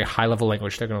learn a very high level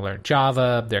language. They're going to learn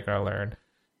Java. They're going to learn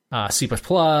C++, they're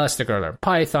going to learn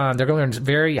Python, they're going to learn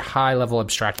very high-level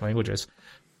abstract languages.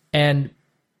 And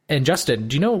Justin,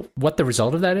 do you know what the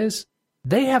result of that is?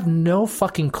 They have no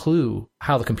fucking clue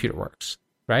how the computer works,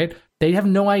 right? They have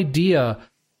no idea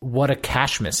what a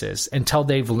cache miss is until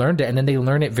they've learned it, and then they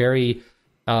learn it very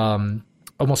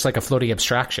almost like a floating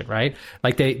abstraction, right?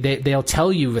 Like they'll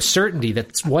tell you with certainty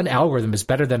that one algorithm is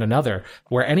better than another,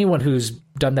 where anyone who's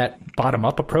done that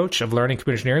bottom-up approach of learning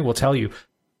computer engineering will tell you,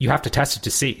 you have to test it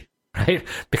to see, right?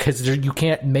 Because you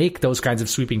can't make those kinds of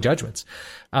sweeping judgments.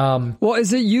 Well,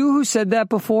 is it you who said that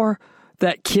before?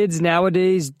 That kids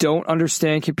nowadays don't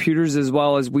understand computers as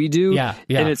well as we do? Yeah.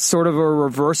 And it's sort of a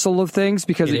reversal of things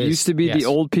because it used to be the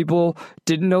old people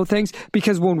didn't know things.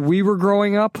 Because when we were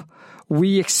growing up,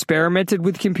 we experimented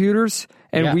with computers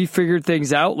and we figured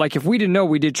things out. Like if we didn't know,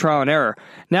 we did trial and error.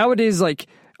 Nowadays, like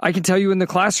I can tell you in the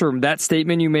classroom, that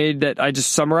statement you made that I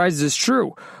just summarized is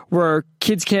true, where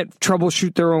kids can't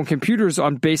troubleshoot their own computers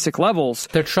on basic levels.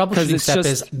 Their troubleshooting step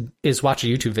is watch a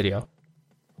YouTube video.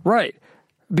 Right.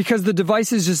 Because the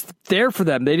device is just there for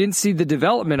them. They didn't see the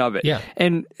development of it. Yeah.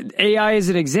 And AI is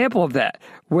an example of that,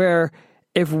 where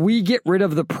if we get rid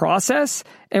of the process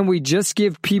and we just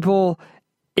give people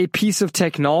a piece of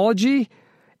technology,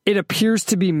 it appears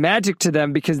to be magic to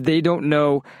them because they don't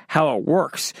know how it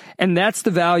works. And that's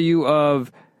the value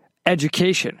of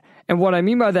education. And what I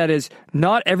mean by that is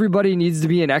not everybody needs to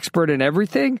be an expert in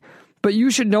everything, but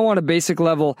you should know on a basic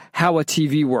level how a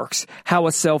TV works, how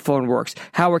a cell phone works,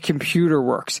 how a computer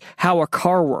works, how a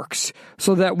car works,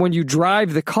 so that when you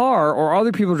drive the car or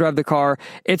other people drive the car,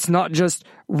 it's not just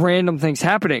random things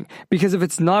happening. Because if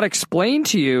it's not explained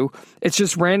to you, it's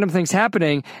just random things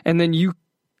happening, and then you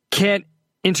can't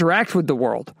interact with the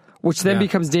world, which then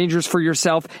becomes dangerous for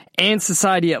yourself and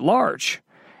society at large.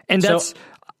 And that's... So,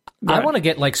 I want to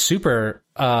get like super,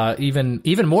 even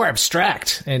more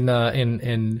abstract in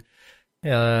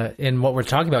what we're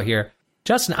talking about here.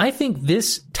 Justin, I think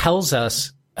this tells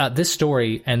us, this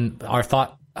story and our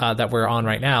thought that we're on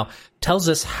right now tells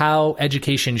us how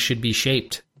education should be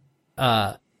shaped.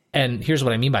 And here's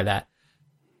what I mean by that.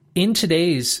 In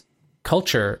today's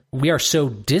culture, we are so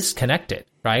disconnected,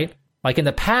 right? Like in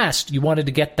the past, you wanted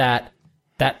to get that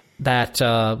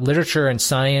literature and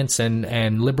science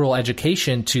and liberal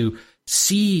education to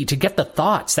get the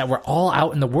thoughts that were all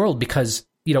out in the world, because,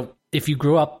 you know, if you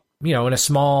grew up, you know, in a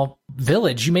small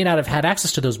village, you may not have had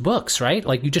access to those books, right?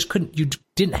 Like you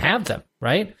didn't have them,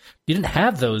 right? You didn't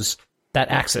have that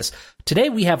access. Today,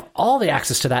 we have all the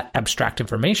access to that abstract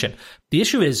information. The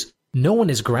issue is no one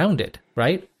is grounded,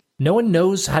 right? No one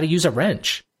knows how to use a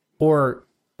wrench, or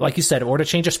like you said, or to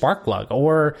change a spark plug,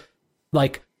 or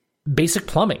like basic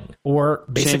plumbing, or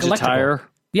basic electrical. Tire.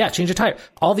 Yeah, change a tire.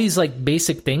 All these like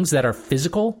basic things that are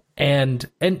physical and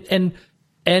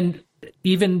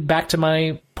even back to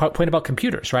my point about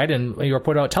computers, right? And your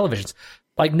point about televisions.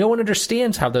 Like no one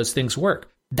understands how those things work.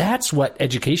 That's what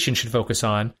education should focus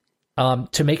on,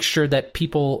 to make sure that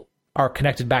people are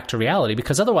connected back to reality.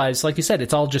 Because otherwise, like you said,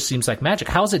 it all just seems like magic.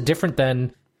 How is it different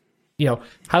than, you know,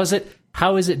 how is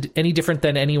it any different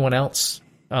than anyone else?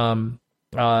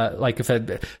 Like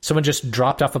if someone just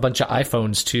dropped off a bunch of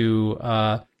iPhones to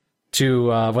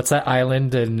what's that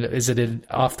island, and is it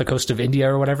off the coast of India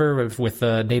or whatever, with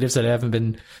natives that haven't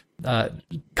been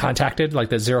contacted, like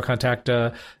the zero contact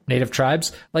native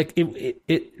tribes. Like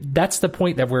that's the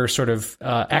point that we're sort of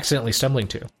accidentally stumbling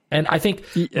to. And I think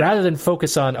rather than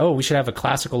focus on, we should have a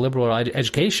classical liberal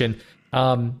education,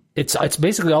 it's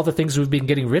basically all the things we've been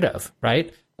getting rid of,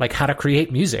 right? Like how to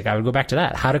create music. I would go back to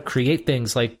that. How to create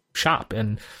things like shop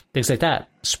and things like that.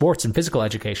 Sports and physical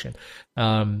education.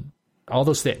 All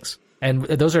those things. And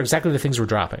those are exactly the things we're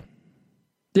dropping.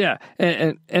 Yeah,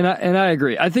 and I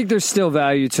agree. I think there's still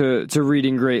value to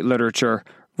reading great literature,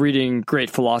 reading great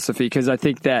philosophy, because I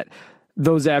think that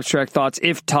those abstract thoughts,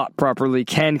 if taught properly,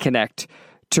 can connect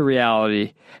to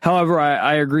reality. However,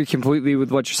 I agree completely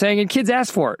with what you're saying, and kids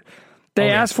ask for it.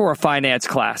 They ask for a finance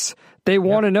class. They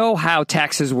want to know how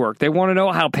taxes work. They want to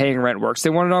know how paying rent works. They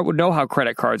want to know how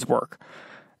credit cards work.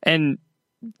 And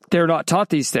they're not taught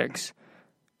these things.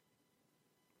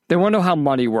 They want to know how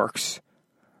money works,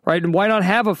 right? And why not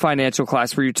have a financial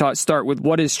class where you start with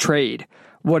what is trade,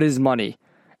 what is money,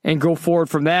 and go forward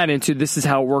from that into this is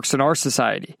how it works in our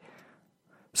society.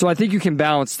 So I think you can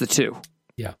balance the two.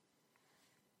 Yeah.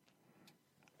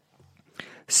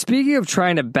 Speaking of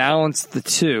trying to balance the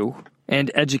two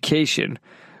and education,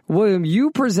 William,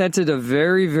 you presented a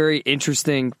very, very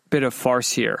interesting bit of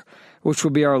farce here, which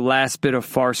will be our last bit of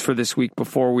farce for this week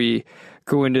before we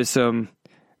go into some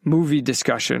movie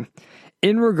discussion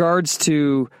in regards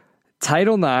to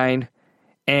Title IX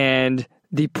and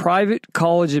the private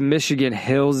college in Michigan,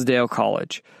 Hillsdale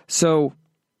College. So,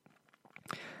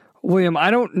 William,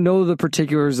 I don't know the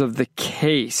particulars of the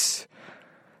case.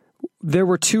 There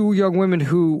were two young women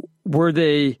who, were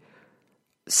they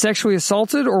sexually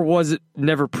assaulted, or was it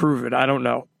never proven? I don't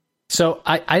know. So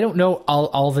I don't know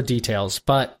all the details,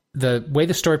 but the way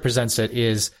the story presents it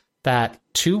is that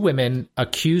two women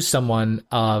accused someone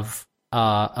of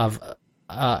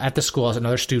at the school as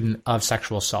another student of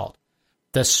sexual assault.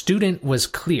 The student was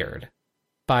cleared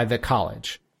by the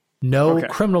college. No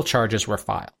criminal charges were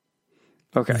filed.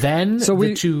 Okay. Then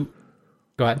the two...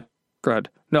 Go ahead. Go ahead.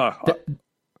 No.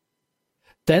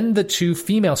 Then the two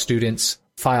female students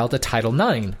filed a Title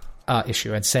IX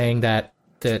issue and saying that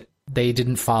they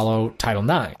didn't follow Title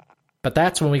IX. But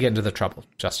that's when we get into the trouble,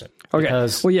 Justin. Okay.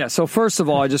 Because... Well, yeah. So first of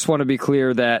all, I just want to be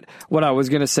clear that what I was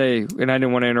going to say, and I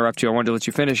didn't want to interrupt you, I wanted to let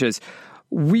you finish, is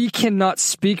we cannot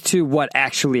speak to what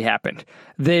actually happened.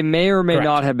 They may or may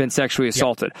not have been sexually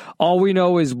assaulted. Yep. All we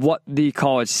know is what the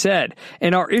college said.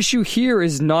 And our issue here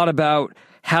is not about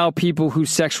how people who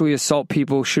sexually assault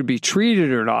people should be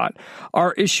treated or not.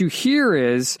 Our issue here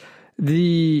is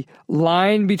the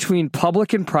line between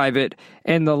public and private,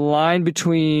 and the line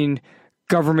between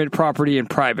government property and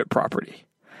private property.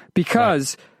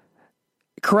 Because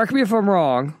correct me if I'm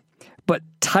wrong, but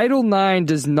Title IX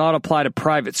does not apply to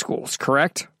private schools,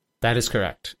 correct? That is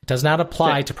correct. It does not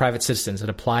apply to private citizens. It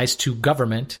applies to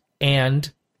government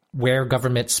and where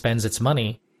government spends its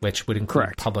money, which would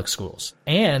include public schools.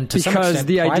 And to some extent,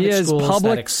 the private idea is schools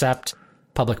that accept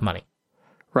public money.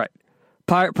 Right.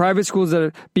 Private schools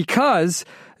because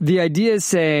the idea is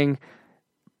saying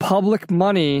public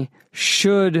money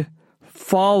should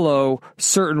follow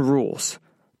certain rules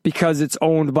because it's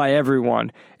owned by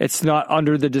everyone. It's not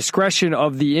under the discretion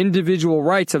of the individual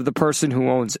rights of the person who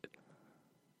owns it.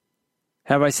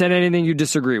 Have I said anything you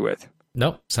disagree with?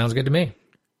 Nope. Sounds good to me.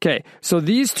 Okay. So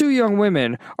these two young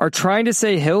women are trying to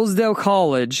say Hillsdale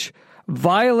College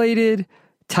violated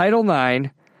Title IX,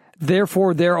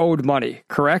 therefore they're owed money,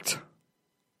 correct?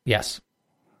 Yes.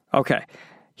 Okay.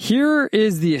 Here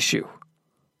is the issue.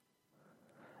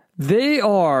 They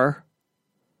are,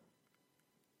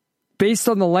 based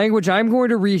on the language I'm going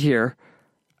to read here,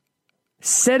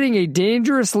 setting a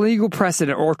dangerous legal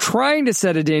precedent or trying to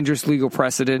set a dangerous legal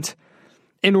precedent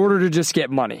in order to just get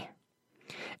money.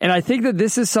 And I think that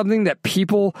this is something that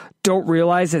people don't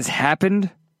realize has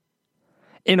happened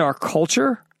in our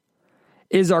culture,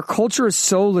 is our culture is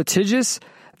so litigious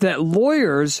that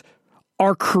lawyers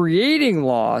are creating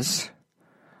laws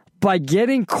by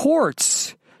getting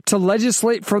courts to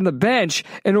legislate from the bench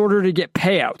in order to get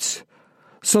payouts.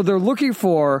 So they're looking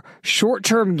for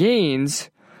short-term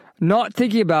gains, not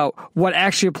thinking about what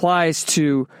actually applies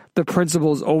to the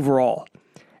principles overall.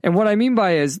 And what I mean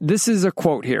by is, this is a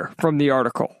quote here from the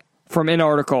article, from an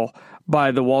article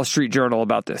by the Wall Street Journal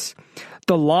about this.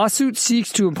 The lawsuit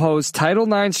seeks to impose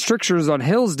Title IX strictures on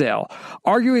Hillsdale,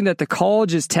 arguing that the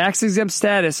college's tax-exempt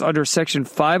status under Section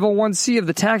 501C of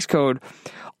the tax code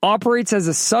operates as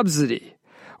a subsidy,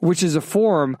 which is a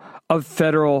form of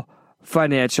federal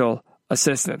financial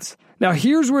assistance. Now,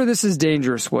 here's where this is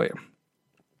dangerous, William.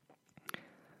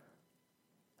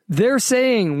 They're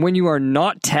saying when you are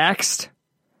not taxed,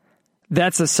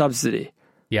 that's a subsidy.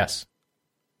 Yes.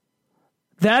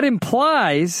 That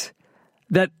implies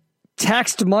that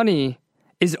taxed money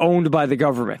is owned by the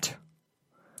government.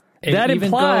 It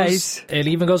even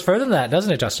goes further than that,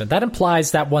 doesn't it, Justin? That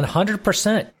implies that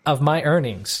 100% of my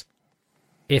earnings,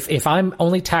 if I'm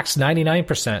only taxed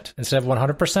 99% instead of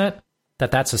 100%,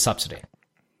 that's a subsidy.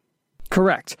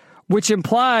 Correct. Which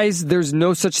implies there's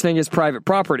no such thing as private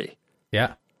property.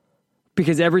 Yeah.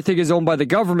 Because everything is owned by the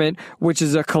government, which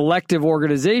is a collective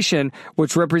organization,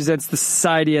 which represents the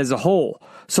society as a whole.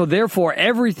 So therefore,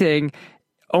 everything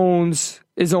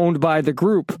is owned by the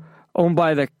group, owned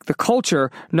by the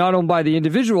culture, not owned by the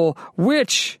individual,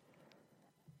 which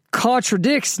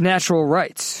contradicts natural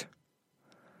rights.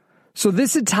 So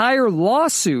this entire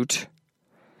lawsuit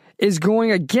is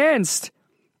going against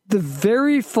the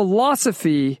very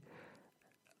philosophy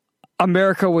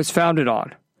America was founded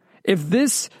on.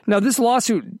 This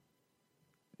lawsuit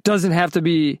doesn't have to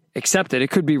be accepted. It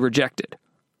could be rejected.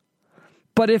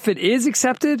 But if it is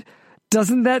accepted,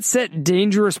 doesn't that set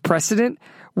dangerous precedent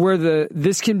where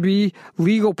this can be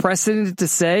legal precedent to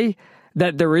say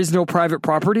that there is no private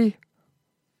property?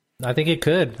 I think it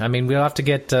could. I mean, we'll have to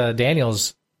get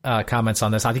Daniel's comments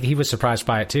on this. I think he was surprised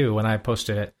by it too when I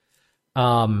posted it.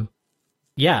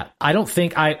 Yeah,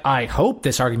 I hope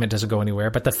this argument doesn't go anywhere,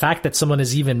 but the fact that someone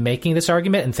is even making this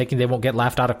argument and thinking they won't get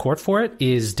laughed out of court for it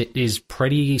is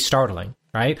pretty startling,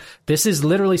 right? This is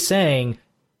literally saying,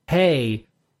 hey,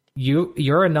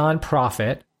 you're a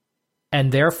nonprofit,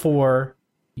 and therefore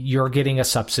you're getting a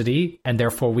subsidy, and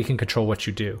therefore we can control what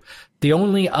you do. The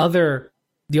only other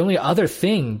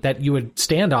thing that you would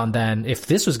stand on then, if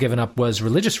this was given up, was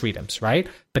religious freedoms, right?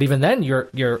 But even then, you're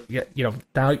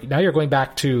now you're going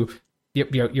back to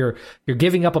you're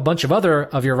giving up a bunch of other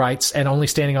of your rights and only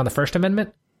standing on the First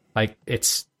Amendment. Like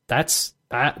that's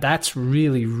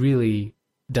really, really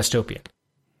dystopian.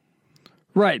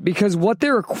 Right, because what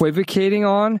they're equivocating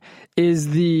on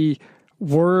is the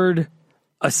word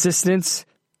assistance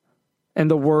and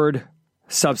the word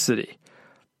subsidy.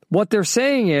 What they're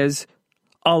saying is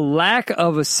a lack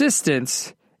of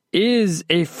assistance is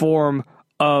a form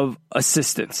of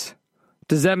assistance.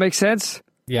 Does that make sense?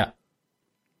 Yeah.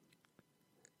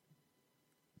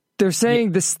 They're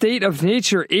saying the state of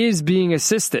nature is being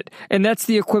assisted, and that's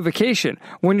the equivocation.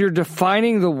 When you're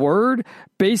defining the word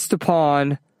based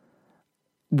upon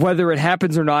whether it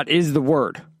happens or not is the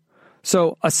word.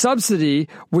 So a subsidy,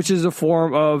 which is a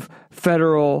form of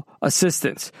federal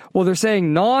assistance. Well, they're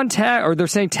saying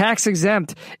tax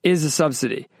exempt is a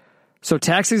subsidy. So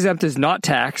tax exempt is not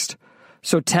taxed.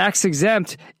 So tax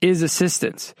exempt is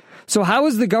assistance. So how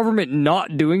is the government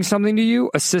not doing something to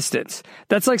you? Assistance.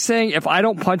 That's like saying if I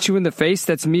don't punch you in the face,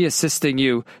 that's me assisting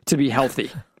you to be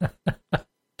healthy.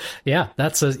 Yeah,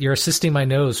 you're assisting my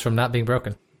nose from not being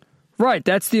broken. Right.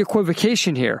 That's the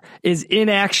equivocation here. Is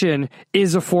inaction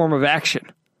is a form of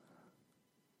action.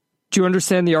 Do you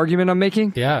understand the argument I'm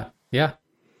making? Yeah.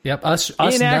 Yep. Us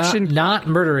inaction, not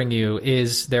murdering you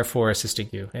is therefore assisting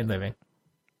you in living.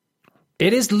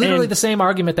 It is literally the same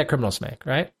argument that criminals make,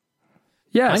 right?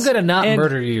 Yes. I'm going to not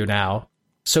murder you now,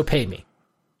 so pay me.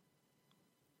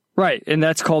 Right. And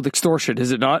that's called extortion,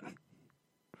 is it not?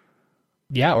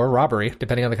 Yeah, or robbery,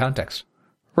 depending on the context.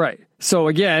 Right. So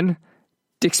again,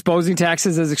 exposing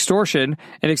taxes as extortion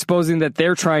and exposing that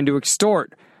they're trying to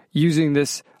extort using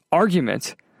this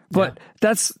argument. But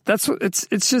that's what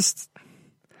it's just,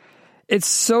 it's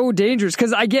so dangerous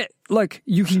because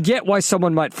you can get why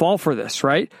someone might fall for this,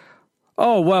 right?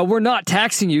 Oh, well, we're not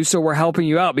taxing you, so we're helping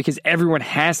you out because everyone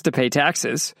has to pay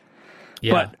taxes.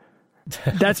 Yeah.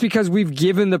 But that's because we've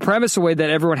given the premise away that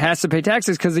everyone has to pay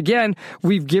taxes because, again,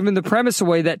 we've given the premise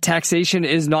away that taxation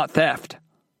is not theft.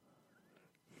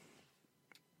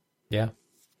 Yeah.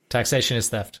 Taxation is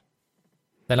theft.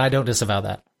 Then I don't disavow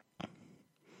that.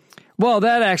 Well,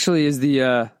 that actually is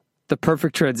the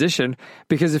perfect transition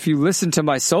because if you listened to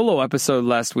my solo episode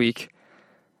last week,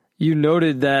 you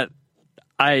noted that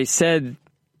I said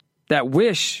that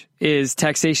Wish is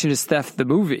Taxation is Theft, the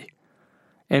movie.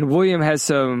 And William has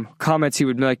some comments he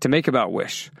would like to make about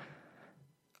Wish.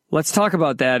 Let's talk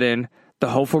about that in The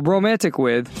Hopeful Bromantic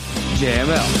with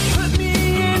JML. Put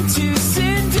me into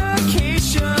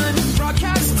syndication,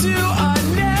 broadcast to a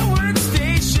network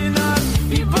station of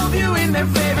people viewing their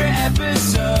favorite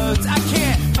episodes. I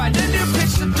can't find a new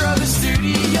pitch to throw the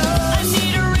studio. I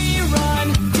need a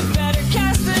rerun to better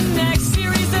cast the next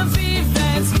series of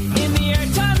events. In the air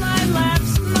timeline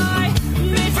lapse, my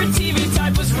made-for-TV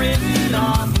type was written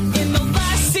off in the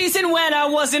last season when I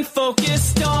wasn't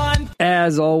focused on.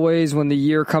 As always, when the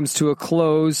year comes to a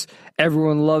close,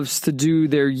 everyone loves to do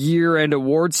their year-end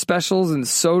awards specials, and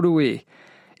so do we.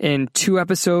 In 2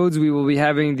 episodes, we will be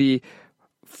having the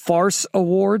Farce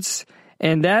Awards,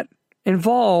 and that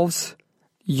involves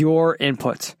your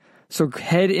input. So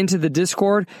head into the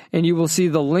Discord, and you will see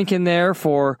the link in there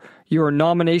for your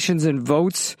nominations and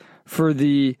votes for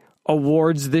the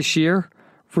awards this year.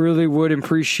 Really would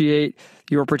appreciate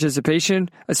your participation,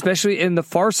 especially in the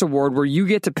Farce Award, where you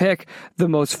get to pick the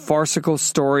most farcical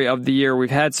story of the year. We've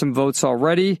had some votes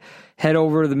already. Head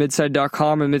over to the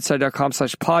midside.com and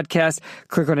midside.com/podcast.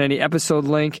 Click on any episode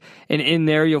link, and in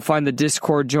there you'll find the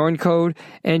Discord join code,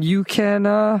 and you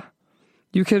can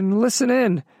listen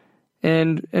in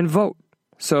and vote.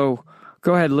 So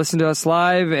go ahead, listen to us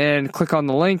live, and click on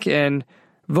the link and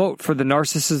vote for the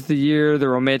Narcissist of the Year, the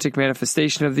Romantic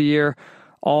Manifestation of the Year,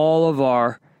 all of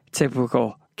our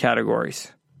typical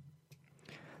categories.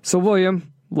 So,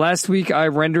 William, last week I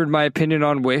rendered my opinion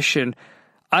on Wish, and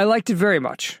I liked it very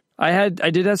much. I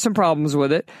did have some problems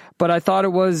with it, but I thought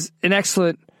it was an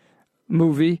excellent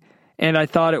movie, and I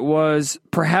thought it was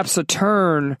perhaps a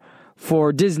turn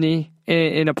for Disney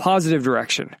in a positive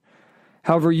direction.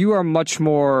 However, you are much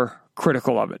more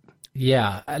critical of it.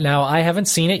 Yeah. Now, I haven't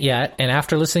seen it yet, and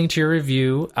after listening to your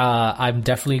review, I'm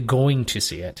definitely going to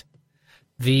see it.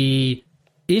 The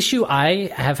issue I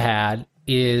have had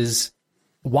is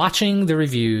watching the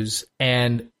reviews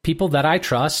and people that I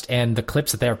trust and the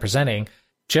clips that they're presenting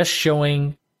just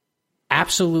showing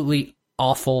absolutely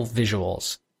awful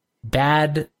visuals,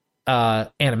 bad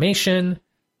animation,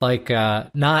 like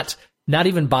not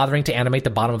even bothering to animate the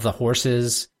bottom of the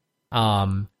horses,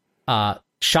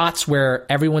 shots where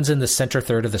everyone's in the center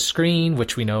third of the screen,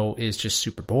 which we know is just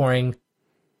super boring.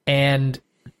 And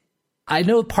I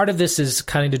know part of this is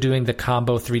kind of doing the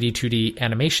combo 3D, 2D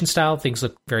animation style. Things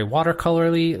look very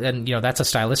watercolorly, and that's a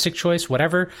stylistic choice,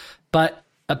 whatever. But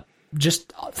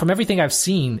just from everything I've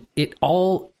seen, it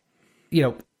all,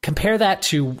 compare that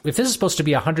to if this is supposed to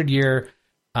be a 100-year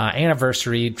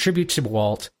anniversary tribute to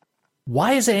Walt.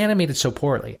 Why is it animated so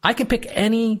poorly? I can pick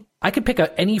any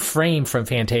frame from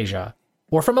Fantasia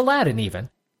or from Aladdin even,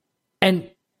 and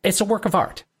it's a work of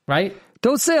art, right?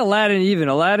 Don't say Aladdin even.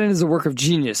 Aladdin is a work of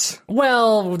genius.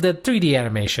 Well, the 3D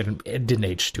animation, it didn't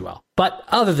age too well. But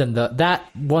other than that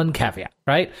one caveat,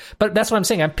 right? But that's what I'm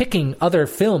saying. I'm picking other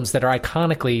films that are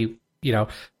iconically, I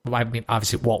mean,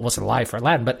 obviously Walt wasn't alive for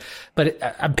Aladdin, but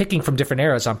I'm picking from different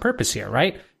eras on purpose here,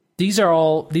 right? These are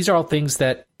all things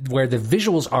where the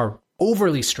visuals are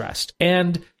overly stressed.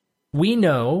 And we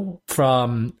know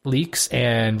from leaks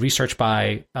and research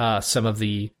by some of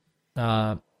the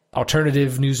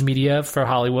alternative news media for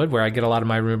Hollywood, where I get a lot of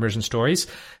my rumors and stories,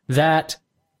 that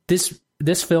this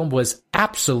film was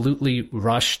absolutely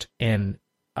rushed in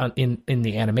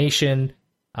the animation.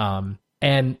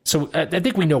 And so I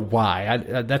think we know why.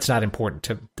 That's not important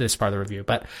to this part of the review,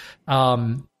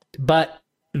 but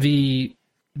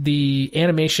the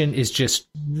animation is just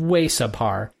way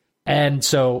subpar. And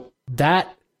so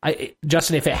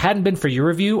Justin, if it hadn't been for your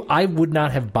review, I would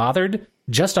not have bothered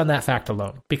just on that fact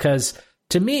alone, because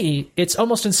to me, it's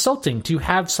almost insulting to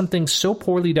have something so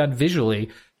poorly done visually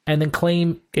and then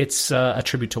claim it's a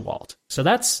tribute to Walt. So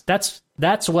that's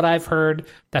what I've heard.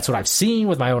 That's what I've seen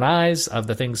with my own eyes of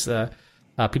the things,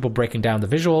 people breaking down the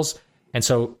visuals. And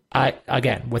so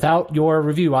again, without your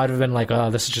review, I'd have been like,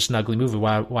 oh, this is just an ugly movie.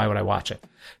 Why would I watch it?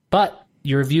 But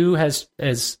your review has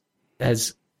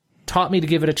taught me to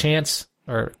give it a chance,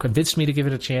 or convinced me to give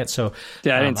it a chance. So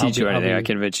yeah, I didn't teach you anything. I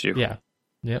convinced you. Yeah.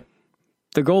 Yep.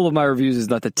 The goal of my reviews is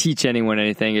not to teach anyone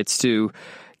anything. It's to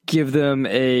give them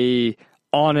a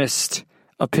honest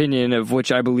opinion of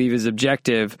which I believe is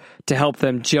objective, to help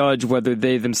them judge whether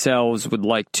they themselves would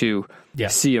like to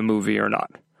see a movie or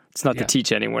not. It's not to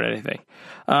teach anyone anything.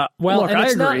 Well, look, and I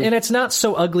it's agree. it's not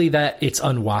so ugly that it's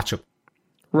unwatchable.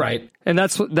 Right. And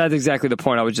that's exactly the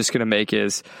point I was just going to make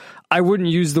is I wouldn't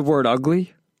use the word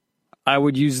ugly. I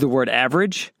would use the word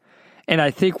average. And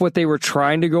I think what they were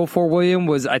trying to go for, William,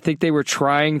 was I think they were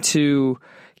trying to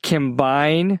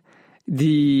combine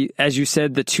as you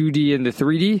said, the 2D and the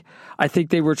 3D. I think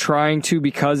they were trying to,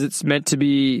 because it's meant to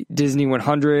be Disney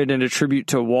 100 and a tribute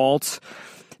to Walt,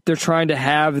 they're trying to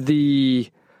have the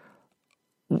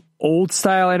old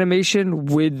style animation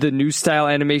with the new style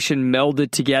animation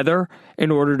melded together in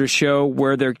order to show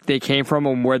where they came from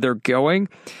and where they're going.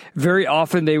 Very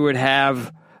often they would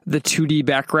have the 2D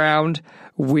background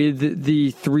with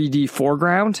the 3D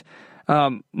foreground.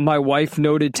 My wife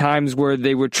noted times where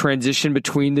they would transition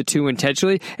between the two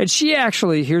intentionally. And she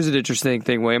actually, here's an interesting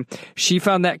thing, William. She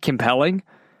found that compelling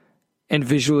and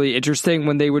visually interesting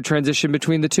when they would transition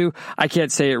between the two. I can't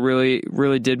say it really,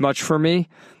 really did much for me.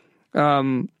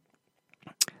 I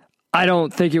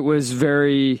don't think it was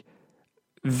very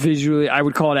visually, I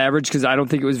would call it average, because I don't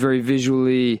think it was very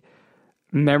visually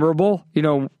memorable. You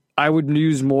know, I would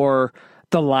use more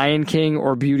The Lion King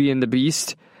or Beauty and the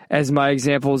Beast as my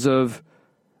examples of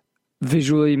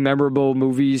visually memorable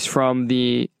movies from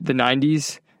the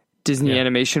 90s Disney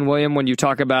animation, William. When you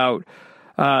talk about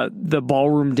the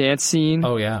ballroom dance scene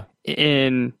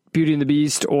in Beauty and the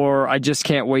Beast, or I Just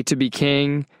Can't Wait to Be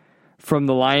King from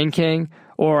The Lion King,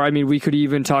 or, I mean, we could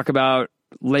even talk about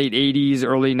late 80s,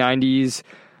 early 90s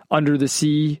Under the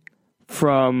Sea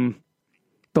from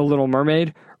The Little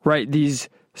Mermaid, right? These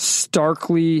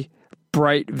starkly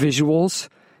bright visuals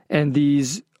and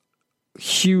these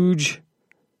huge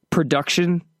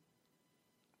production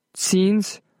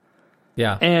scenes.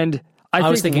 Yeah. And I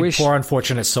was thinking Poor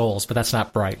Unfortunate Souls, but that's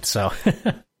not bright, so.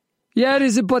 Yeah, it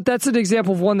is, but that's an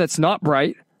example of one that's not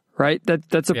bright, right?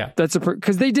 That's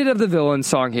because they did have the villain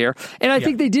song here. And I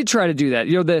think they did try to do that.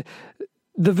 You know,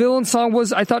 the villain song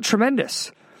was, I thought,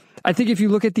 tremendous. I think if you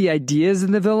look at the ideas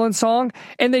in the villain song,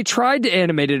 and they tried to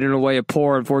animate it in a way of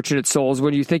Poor Unfortunate Souls,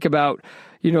 when you think about,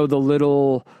 you know, the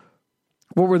little,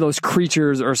 what were those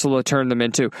creatures Ursula turned them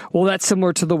into? Well, that's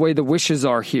similar to the way the wishes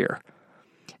are here.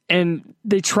 And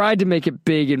they tried to make it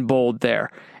big and bold there.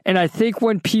 And I think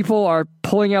when people are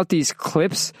pulling out these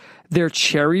clips, they're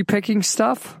cherry picking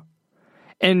stuff.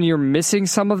 And you're missing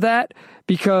some of that,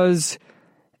 because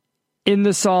in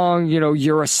the song, you know,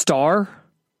 You're a Star,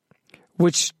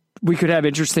 which we could have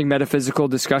interesting metaphysical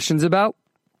discussions about,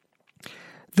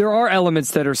 there are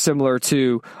elements that are similar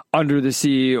to Under the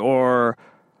Sea or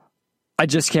I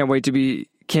Just Can't Wait to Be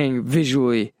King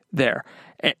visually there.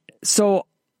 So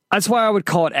that's why I would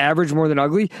call it average more than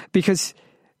ugly, because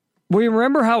we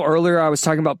remember how earlier I was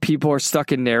talking about people are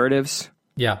stuck in narratives?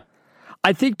 Yeah.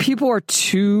 I think people are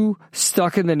too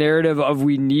stuck in the narrative of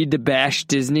we need to bash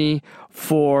Disney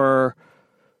for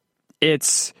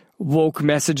its woke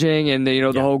messaging and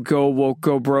the whole go woke,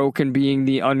 go broke, and being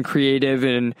the uncreative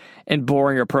and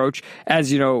boring approach.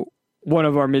 As you know, one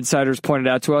of our midsiders pointed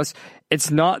out to us,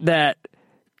 it's not that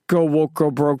go woke,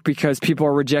 go broke because people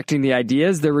are rejecting the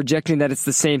ideas. They're rejecting that it's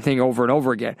the same thing over and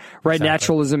over again, right? Exactly.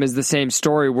 Naturalism is the same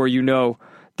story where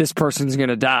this person's going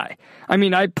to die. I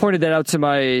mean, I pointed that out to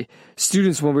my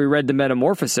students when we read The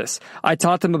Metamorphosis. I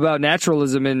taught them about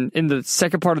naturalism, and in the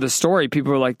second part of the story,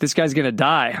 people were like, this guy's going to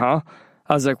die, huh?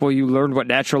 I was like, well, you learned what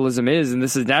naturalism is, and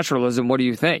this is naturalism. What do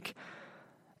you think?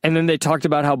 And then they talked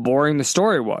about how boring the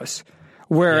story was,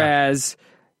 whereas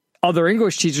other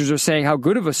English teachers are saying how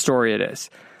good of a story it is.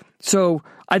 So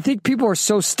I think people are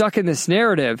so stuck in this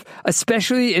narrative,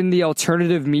 especially in the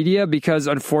alternative media, because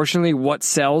unfortunately what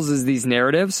sells is these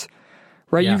narratives,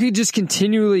 right? Yeah. You could just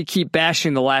continually keep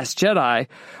bashing The Last Jedi,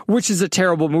 which is a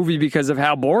terrible movie because of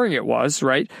how boring it was,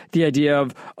 right? The idea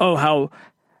of,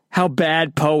 how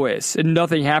bad Poe is, and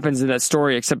nothing happens in that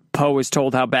story except Poe is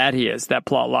told how bad he is, that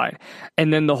plot line.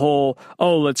 And then the whole,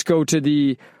 let's go to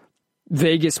the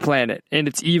Vegas planet and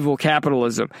it's evil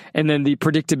capitalism, and then the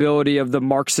predictability of the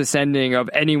Marxist ending of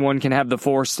anyone can have the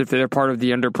Force if they're part of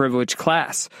the underprivileged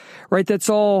class, right? That's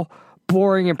all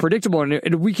boring and predictable,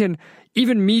 and we can,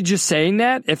 even me just saying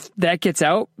that, if that gets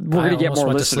out, we're going to get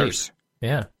more listeners.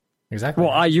 Yeah, exactly.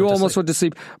 Well, you almost went to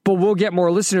sleep, but we'll get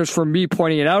more listeners from me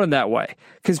pointing it out in that way,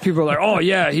 because people are like, oh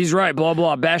yeah, he's right, blah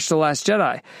blah, bash The Last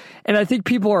Jedi. And I think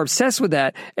people are obsessed with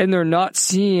that, and they're not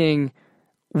seeing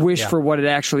Wish for what it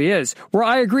actually is. Where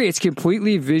I agree, it's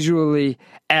completely visually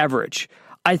average.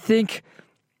 I think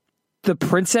the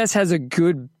princess has a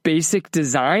good basic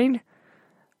design,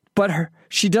 but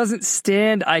she doesn't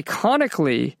stand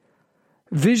iconically,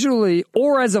 visually,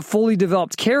 or as a fully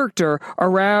developed character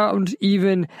around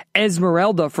even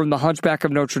Esmeralda from The Hunchback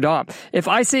of Notre Dame. If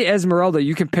I say Esmeralda,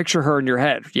 you can picture her in your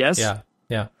head, yes?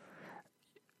 Yeah.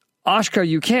 Ashka,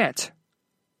 you can't.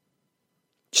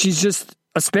 She's just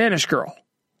a Spanish girl.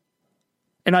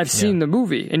 And I've seen the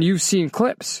movie, and you've seen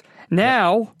clips.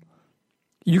 Now,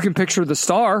 you can picture the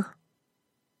star.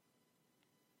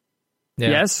 Yeah.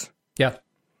 Yes? Yeah.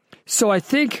 So I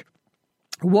think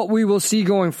what we will see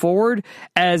going forward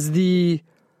as the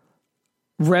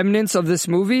remnants of this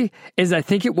movie is, I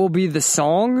think it will be the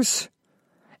songs,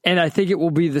 and I think it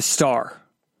will be the star.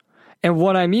 And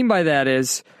what I mean by that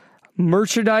is,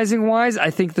 merchandising-wise, I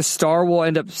think the star will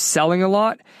end up selling a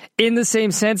lot, in the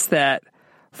same sense that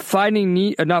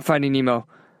not Finding Nemo,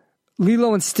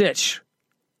 Lilo and Stitch.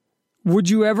 Would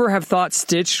you ever have thought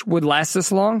Stitch would last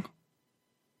this long?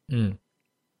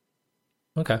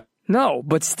 Okay. No,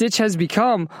 but Stitch has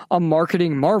become a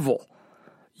marketing marvel.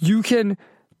 You can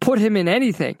put him in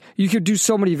anything. You could do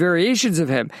so many variations of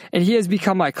him, and he has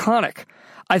become iconic.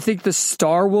 I think the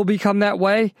star will become that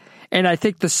way, and I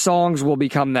think the songs will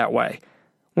become that way.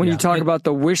 When you talk about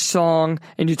the Wish song,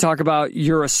 and you talk about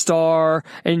You're a Star,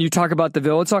 and you talk about the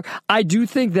villain song, I do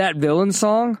think that villain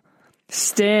song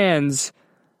stands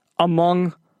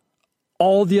among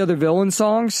all the other villain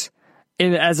songs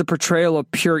as a portrayal of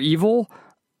pure evil.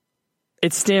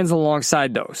 It stands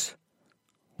alongside those.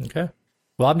 Okay.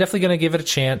 Well, I'm definitely going to give it a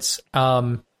chance.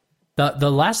 The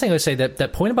last thing I would say,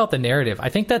 that point about the narrative, I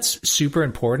think that's super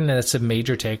important, and it's a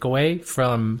major takeaway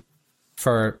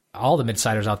for all the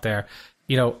midsiders out there.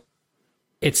 You know,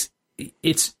 it's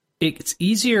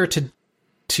easier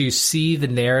to see the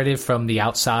narrative from the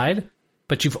outside,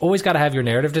 but you've always got to have your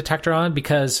narrative detector on,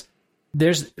 because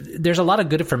there's a lot of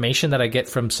good information that I get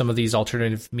from some of these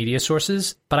alternative media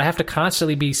sources, but I have to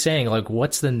constantly be saying, like,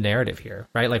 what's the narrative here,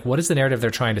 right? Like, what is the narrative they're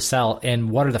trying to sell,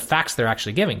 and what are the facts they're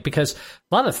actually giving? Because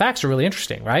a lot of the facts are really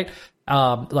interesting, right?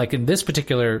 Like in this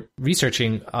particular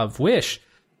researching of Wish,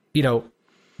 you know,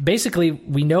 basically,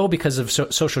 we know because of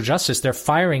social justice, they're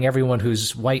firing everyone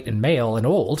who's white and male and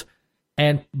old,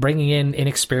 and bringing in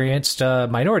inexperienced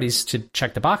minorities to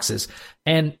check the boxes.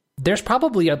 And there's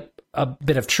probably a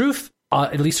bit of truth,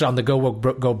 at least on the go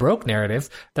broke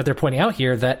narrative, that they're pointing out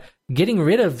here, that getting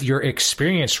rid of your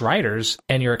experienced writers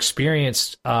and your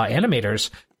experienced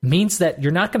animators means that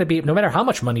you're not going to be, no matter how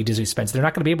much money Disney spends, they're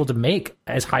not going to be able to make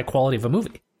as high quality of a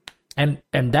movie. And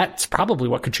that's probably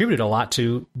what contributed a lot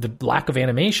to the lack of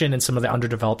animation and some of the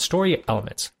underdeveloped story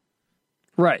elements.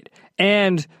 Right.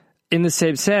 And in the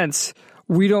same sense,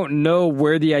 we don't know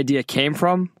where the idea came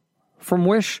from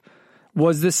Wish.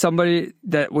 Was this somebody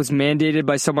that was mandated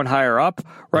by someone higher up?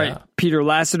 Right. Yeah. Peter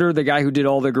Lasseter, the guy who did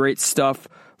all the great stuff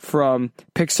from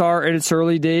Pixar in its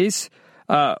early days,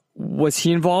 was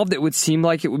he involved? It would seem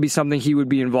like it would be something he would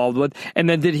be involved with. And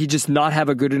then did he just not have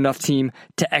a good enough team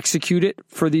to execute it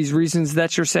for these reasons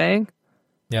that you're saying?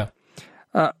 Yeah.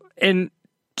 And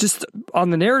just on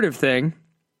the narrative thing,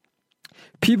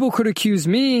 people could accuse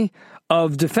me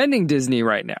of defending Disney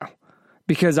right now,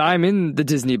 because I'm in the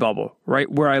Disney bubble,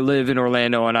 right, where I live in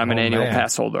Orlando, and I'm an annual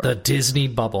pass holder. The Disney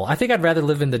bubble. I think I'd rather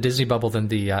live in the Disney bubble than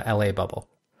the LA bubble.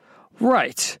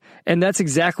 Right. And that's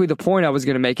exactly the point I was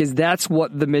going to make, is that's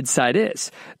what the midside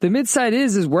is. The midside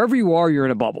is wherever you are, you're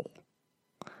in a bubble.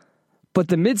 But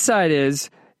the midside is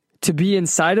to be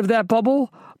inside of that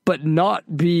bubble, but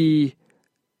not be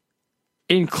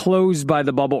enclosed by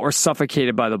the bubble or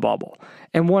suffocated by the bubble.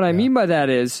 And what I mean by that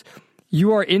is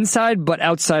you are inside but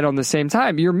outside on the same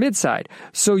time. You're midside.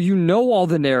 So you know all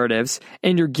the narratives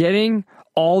and you're getting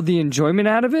all the enjoyment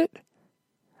out of it,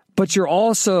 but you're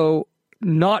also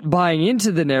not buying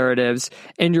into the narratives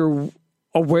and you're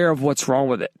aware of what's wrong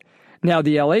with it. Now,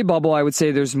 the LA bubble, I would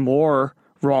say there's more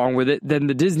wrong with it than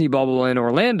the Disney bubble in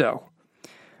Orlando.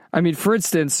 I mean, for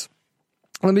instance,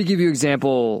 let me give you an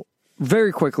example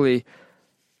very quickly.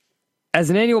 As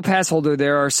an annual pass holder,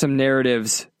 there are some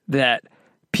narratives that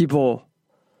people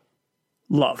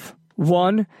love.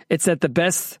 One, it's that the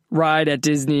best ride at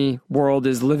Disney World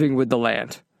is Living with the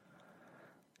Land.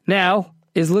 Now,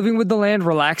 is Living with the Land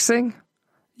relaxing?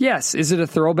 Yes. Is it a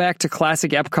throwback to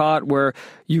classic Epcot where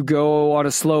you go on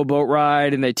a slow boat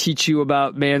ride and they teach you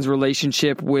about man's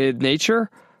relationship with nature?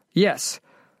 Yes.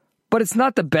 But it's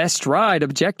not the best ride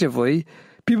objectively.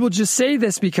 People just say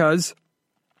this because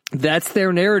that's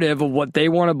their narrative of what they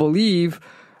want to believe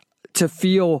to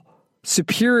feel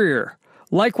superior.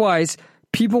 Likewise,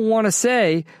 people want to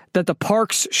say that the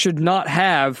parks should not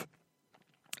have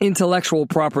intellectual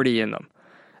property in them.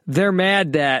 They're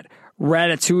mad that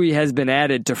Ratatouille has been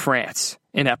added to France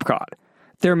in Epcot.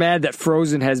 They're mad that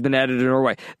Frozen has been added to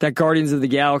Norway, that Guardians of the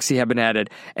Galaxy have been added.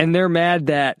 And they're mad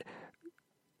that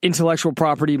intellectual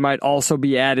property might also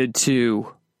be added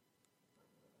to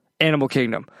Animal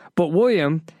Kingdom. But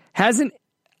William, hasn't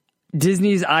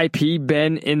Disney's IP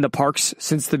been in the parks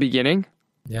since the beginning?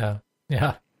 Yeah.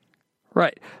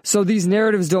 Right. So these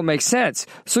narratives don't make sense.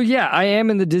 So yeah, I am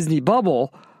in the Disney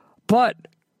bubble, but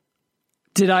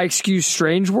did I excuse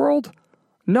Strange World?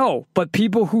 No, but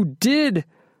people who did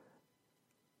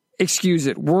excuse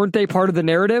it, weren't they part of the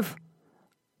narrative?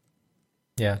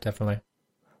 Yeah, definitely.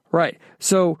 Right.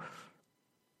 So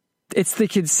it's the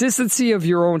consistency of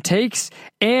your own takes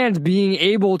and being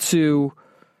able to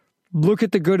look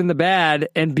at the good and the bad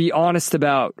and be honest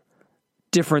about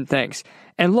different things.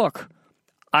 And look,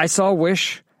 I saw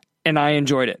Wish and I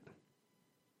enjoyed it.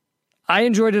 I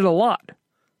enjoyed it a lot.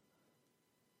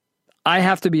 I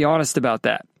have to be honest about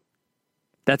that.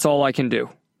 That's all I can do.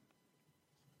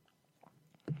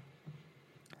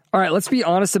 All right, let's be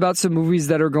honest about some movies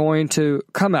that are going to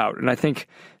come out. And I think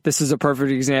this is a perfect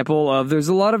example of there's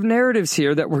a lot of narratives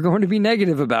here that we're going to be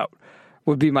negative about,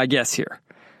 would be my guess here.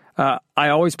 I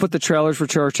always put the trailers for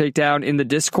Trailer Takedown in the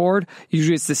Discord.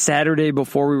 Usually it's the Saturday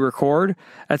before we record.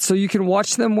 That's so you can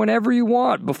watch them whenever you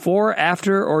want, before,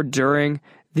 after, or during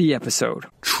the episode.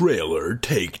 Trailer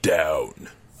Takedown.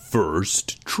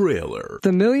 First trailer. The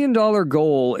 $1 Million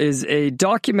Goal is a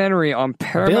documentary on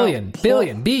Paramount.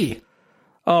 Billion, B.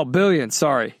 Oh, billion,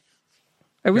 sorry.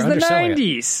 It was the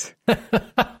 90s. The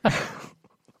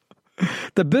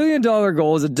 $1 Billion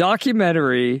Goal is a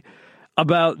documentary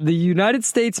about the United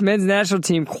States men's national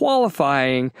team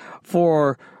qualifying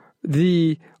for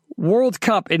the World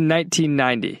Cup in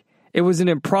 1990. It was an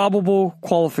improbable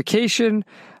qualification.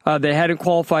 They hadn't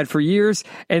qualified for years,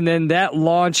 and then that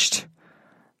launched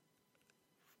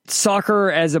soccer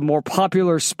as a more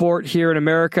popular sport here in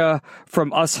America,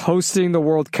 from us hosting the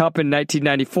World Cup in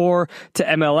 1994 to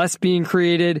MLS being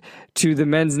created to the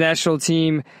men's national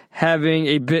team having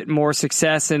a bit more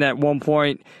success and at one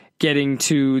point getting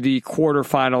to the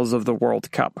quarterfinals of the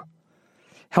World Cup.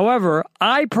 However,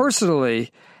 I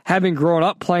personally, having grown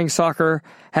up playing soccer,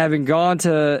 having gone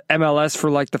to MLS for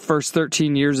like the first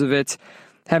 13 years of it,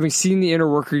 having seen the inner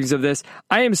workings of this,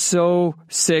 I am so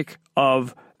sick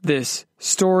of this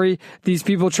story. These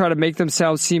people try to make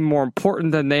themselves seem more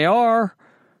important than they are.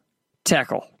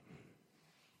 Tackle.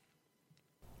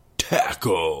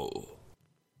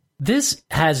 This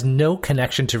has no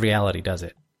connection to reality, does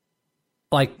it?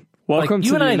 Welcome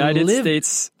to the United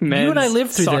States men's you and I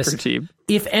lived through soccer this. Team.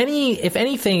 If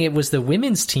anything, it was the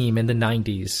women's team in the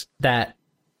 90s that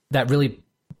really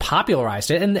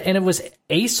popularized it, and it was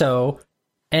ASO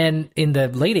and in the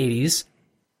late 80s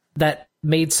that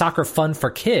made soccer fun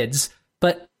for kids.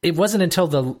 But it wasn't until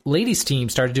the ladies team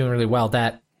started doing really well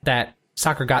that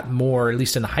soccer got more, at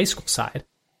least in the high school side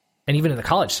and even in the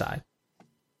college side.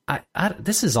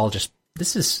 This is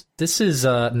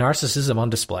narcissism on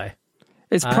display.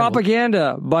 It's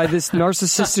propaganda by this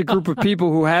narcissistic group of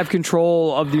people who have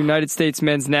control of the United States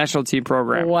men's national team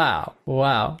program.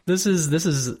 Wow. This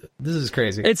is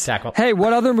crazy. It's Tackle. Hey,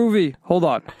 what other movie? Hold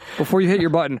on. Before you hit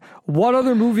your button. What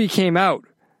other movie came out?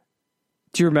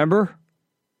 Do you remember?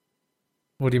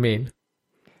 What do you mean?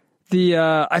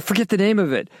 I forget the name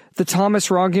of it. The Thomas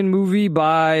Rongen movie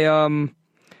by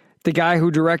the guy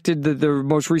who directed the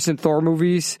most recent Thor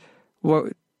movies.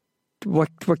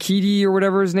 Wakiti or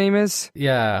whatever his name is.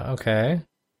 Yeah, okay.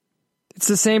 It's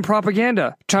the same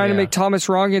propaganda. Trying to make Thomas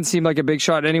Rongen seem like a big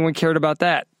shot. Anyone cared about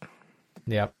that?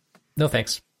 Yeah. No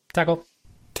thanks. Tackle.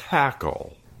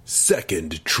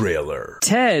 Second trailer.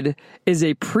 Ted is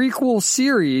a prequel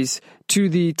series to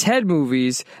the Ted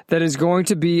movies that is going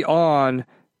to be on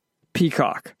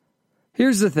Peacock.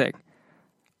 Here's the thing.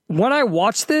 When I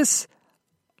watch this,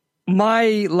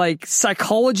 my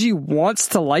psychology wants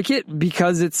to like it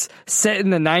because it's set in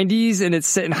the 90s and it's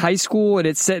set in high school and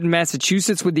it's set in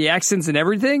Massachusetts with the accents and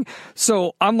everything.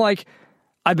 So I'm like,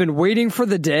 I've been waiting for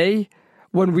the day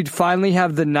when we'd finally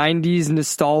have the 90s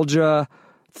nostalgia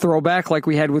throwback like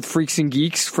we had with Freaks and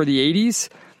Geeks for the 80s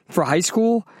for high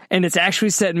school. And it's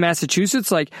actually set in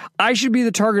Massachusetts. Like, I should be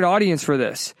the target audience for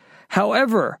this.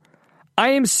 However, I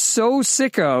am so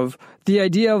sick of the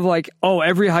idea of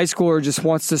every high schooler just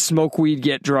wants to smoke weed,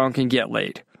 get drunk, and get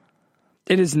laid.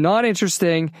 It is not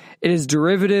interesting. It is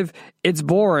derivative. It's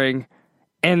boring.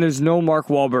 And there's no Mark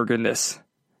Wahlberg in this.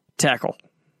 Tackle.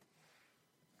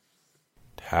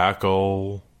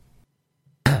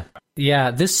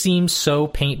 Yeah, this seems so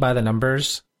paint by the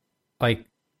numbers.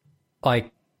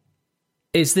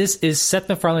 Is Seth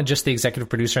MacFarlane just the executive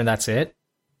producer and that's it?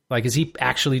 Is he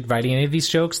actually writing any of these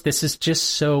jokes? This is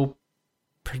just so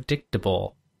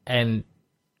predictable and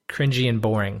cringy and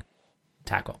boring.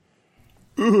 Tackle.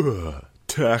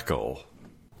 Tackle.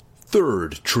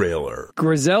 Third trailer.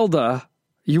 Griselda,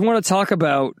 you want to talk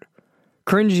about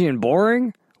cringy and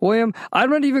boring, William? I'm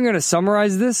not even going to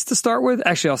summarize this to start with.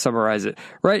 Actually, I'll summarize it,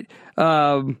 right?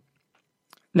 Now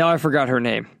I forgot her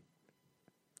name.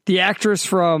 The actress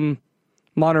from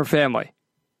Modern Family.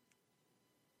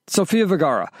 Sofia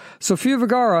Vergara. Sofia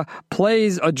Vergara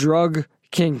plays a drug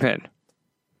kingpin.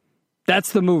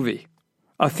 That's the movie.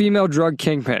 A female drug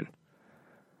kingpin.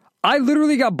 I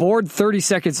literally got bored 30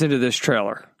 seconds into this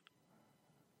trailer.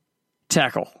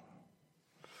 Tackle.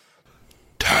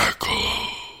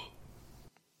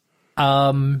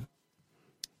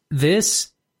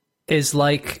 This is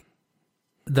like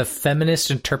the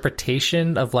feminist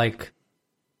interpretation of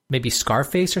maybe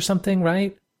Scarface or something,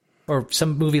 right? Or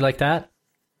some movie like that.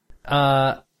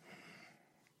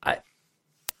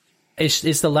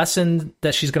 Is the lesson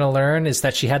that she's going to learn is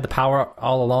that she had the power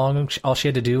all along? All she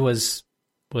had to do was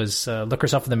look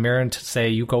herself in the mirror and say,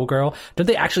 "You go, girl." Don't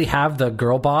they actually have the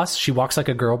girl boss? She walks like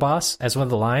a girl boss as one of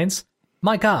the lines.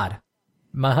 My God.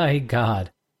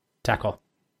 Tackle.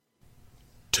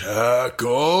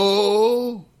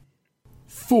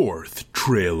 Fourth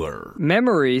trailer.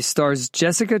 Memory stars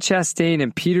Jessica Chastain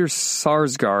and Peter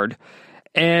Sarsgaard,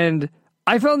 and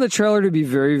I found the trailer to be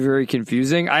very, very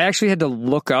confusing. I actually had to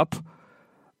look up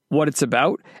what it's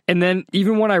about, and then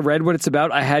even when I read what it's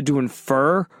about, I had to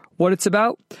infer what it's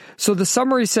about. So the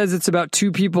summary says it's about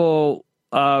two people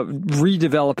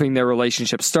redeveloping their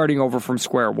relationship, starting over from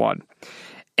square one.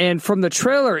 And from the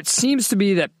trailer, it seems to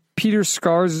be that Peter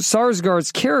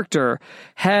Sarsgaard's character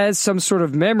has some sort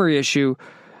of memory issue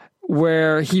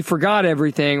where he forgot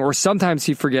everything, or sometimes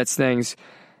he forgets things.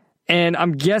 And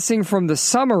I'm guessing from the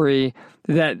summary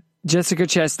that Jessica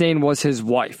Chastain was his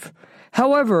wife.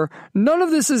 However, none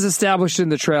of this is established in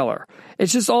the trailer.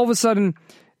 It's just all of a sudden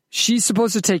she's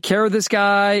supposed to take care of this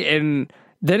guy, and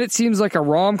then it seems like a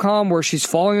rom-com where she's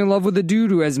falling in love with a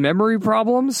dude who has memory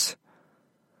problems.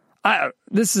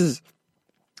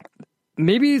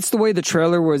 Maybe it's the way the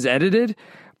trailer was edited,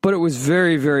 but it was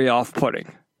very, very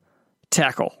off-putting.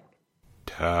 Tackle.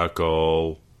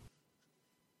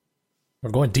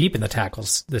 We're going deep in the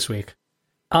tackles this week.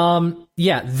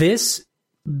 Yeah, this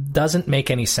doesn't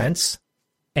make any sense.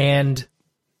 And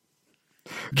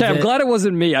okay, I'm glad it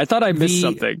wasn't me. I thought I missed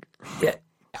something. Yeah,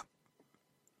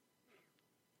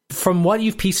 from what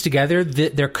you've pieced together,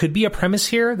 there could be a premise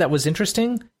here that was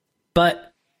interesting,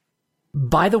 but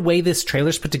by the way this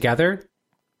trailer's put together,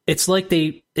 it's like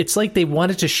they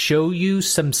wanted to show you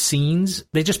some scenes.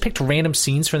 They just picked random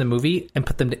scenes from the movie and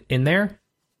put them in there,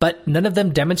 but none of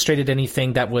them demonstrated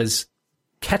anything that was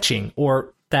catching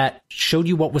or that showed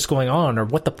you what was going on or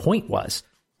what the point was.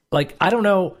 I don't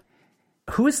know,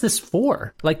 who is this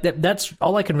for? That's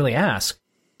all I can really ask.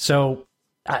 So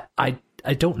I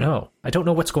don't know. I don't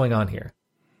know what's going on here.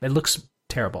 It looks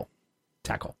terrible.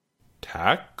 Tackle.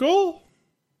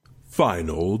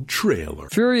 Final trailer.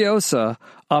 Furiosa,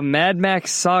 a Mad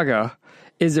Max saga,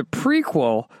 is a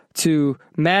prequel to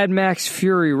Mad Max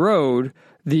Fury Road,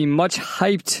 the much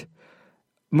hyped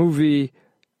movie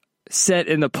set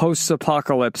in the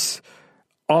post-apocalypse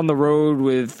on the road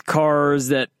with cars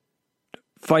that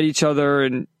fight each other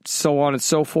and so on and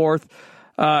so forth.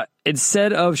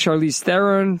 Instead of Charlize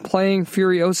Theron playing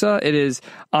Furiosa, it is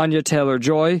Anya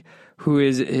Taylor-Joy, who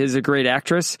is a great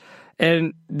actress.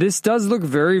 And this does look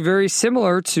very, very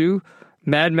similar to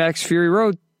Mad Max Fury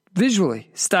Road visually,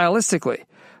 stylistically.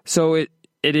 So it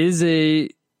is a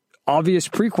obvious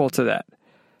prequel to that.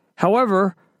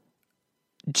 However,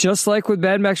 just like with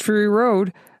Mad Max Fury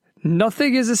Road,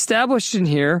 nothing is established in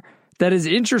here that is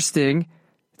interesting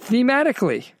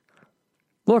thematically.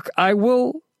 look, I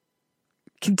will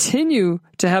continue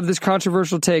to have this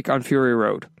controversial take on Fury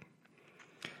Road.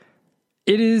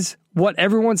 It is what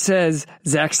everyone says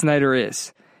Zack Snyder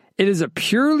is. It is a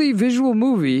purely visual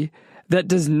movie that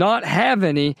does not have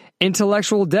any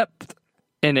intellectual depth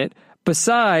in it,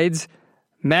 besides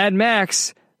Mad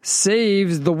Max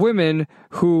saves the women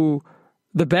who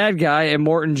the bad guy and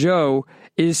Morton Joe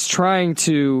is trying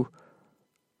to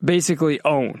basically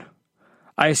own.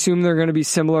 I assume there are going to be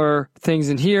similar things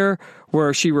in here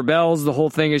where she rebels. The whole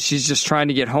thing is she's just trying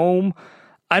to get home.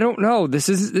 I don't know. This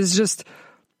is just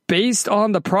based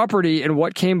on the property and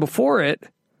what came before it.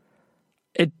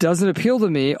 It doesn't appeal to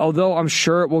me, although I'm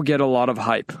sure it will get a lot of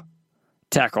hype.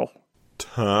 Tackle.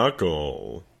 I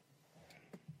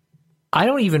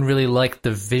don't even really like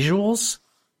the visuals.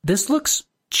 This looks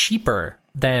cheaper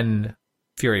than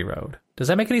Fury Road. Does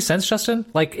that make any sense, Justin?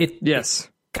 Like it? Yes.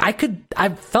 I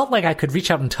felt like I could reach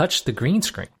out and touch the green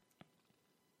screen.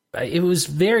 It was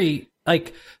very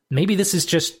like, maybe this is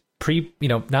just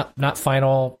not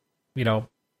final,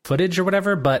 footage or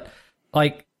whatever, but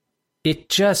like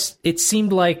it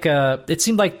seemed like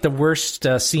the worst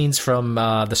scenes from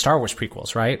the Star Wars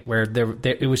prequels, right? Where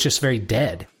it was just very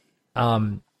dead.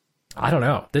 I don't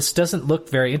know. This doesn't look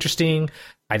very interesting.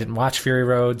 I didn't watch Fury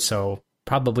Road, so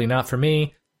probably not for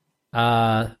me.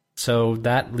 So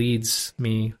that leads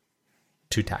me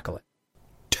to tackle it.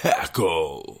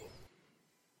 Tackle.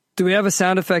 Do we have a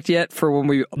sound effect yet for when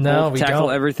we both tackle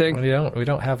everything? We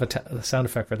don't have a sound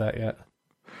effect for that yet.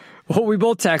 Well, we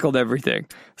both tackled everything.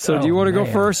 So do you want to go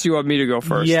first? Or you want me to go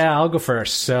first? Yeah, I'll go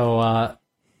first. So,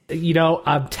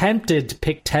 I'm tempted to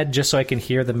pick Ted just so I can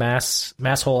hear the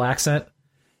masshole accent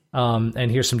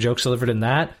and hear some jokes delivered in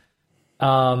that.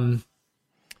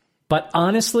 But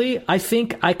honestly, I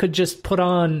think I could just put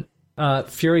on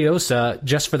Furiosa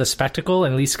just for the spectacle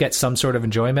and at least get some sort of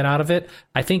enjoyment out of it.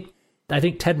 I think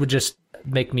Ted would just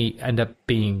make me end up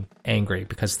being angry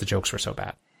because the jokes were so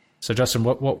bad. So Justin,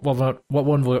 what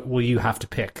one will you have to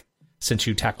pick since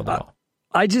you tackled it all?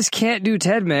 I just can't do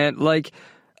Ted, man. Like,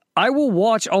 I will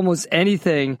watch almost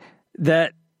anything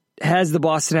that has the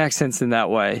Boston accents in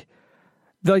that way.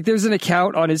 Like, there's an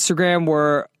account on Instagram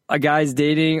where a guy's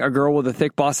dating a girl with a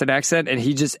thick Boston accent, and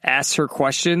he just asks her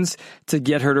questions to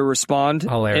get her to respond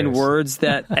in words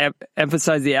that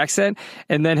emphasize the accent.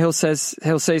 And then he'll say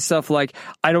stuff like,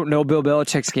 "I don't know Bill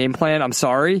Belichick's game plan. I'm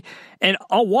sorry." And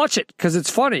I'll watch it because it's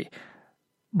funny.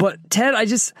 But Ted, I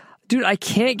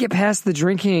can't get past the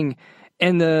drinking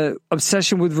and the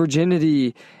obsession with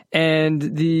virginity and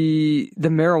the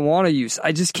marijuana use.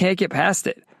 I just can't get past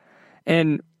it.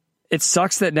 And it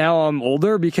sucks that now I'm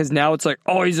older because now it's like,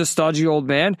 oh, he's a stodgy old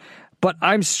man. But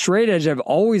I'm straight edge. I've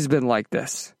always been like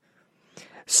this.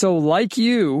 So like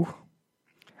you,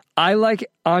 I like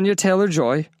Anya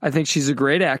Taylor-Joy. I think she's a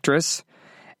great actress.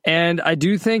 And I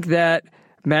do think that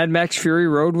Mad Max Fury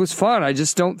Road was fun. I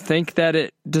just don't think that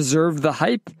it deserved the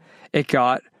hype it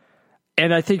got.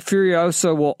 And I think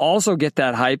Furiosa will also get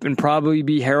that hype and probably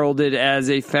be heralded as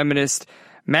a feminist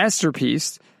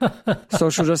masterpiece.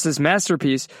 Social justice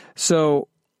masterpiece. So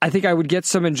I think I would get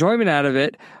some enjoyment out of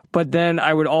it, but then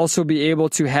I would also be able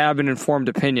to have an informed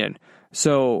opinion.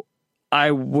 So I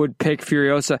would pick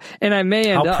Furiosa, and I may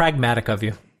end up... How pragmatic of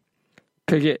you.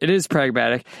 Pick it. It is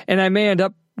pragmatic. And I may end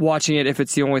up watching it if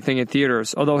it's the only thing in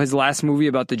theaters. Although his last movie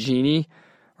about the genie,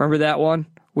 remember that one?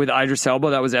 With Idris Elba?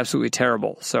 That was absolutely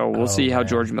terrible. So we'll see how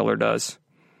George Miller does.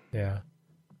 Yeah.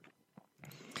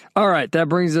 All right, that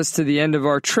brings us to the end of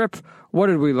our trip. What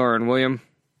did we learn, William?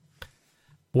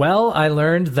 Well, I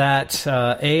learned that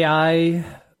AI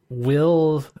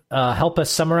will help us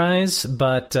summarize,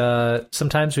 but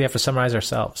sometimes we have to summarize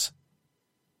ourselves.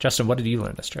 Justin, what did you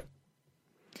learn this trip?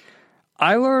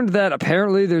 I learned that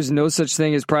apparently there's no such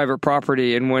thing as private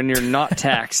property, and when you're not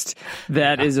taxed,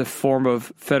 that is a form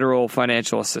of federal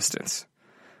financial assistance.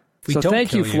 So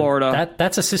thank you, Florida.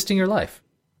 That's assisting your life.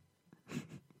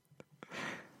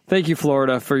 Thank you,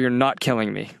 Florida, for your not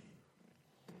killing me.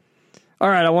 All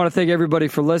right, I want to thank everybody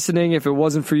for listening. If it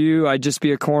wasn't for you, I'd just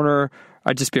be a person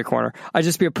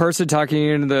talking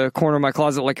into the corner of my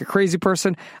closet like a crazy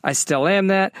person. I still am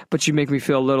that, but you make me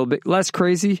feel a little bit less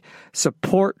crazy.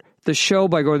 Support the show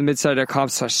by going to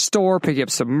midside.com/store, picking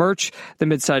up some merch,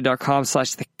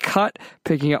 themidside.com/thecut,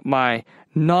 picking up my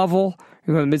novel.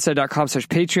 You go to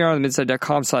midside.com/Patreon,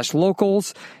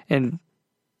 themidside.com/locals, and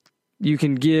you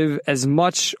can give as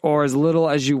much or as little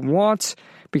as you want,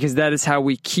 because that is how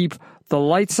we keep the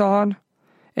lights on.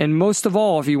 And most of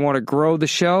all, if you want to grow the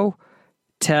show,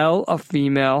 tell a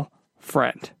female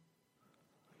friend.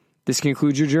 This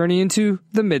concludes your journey into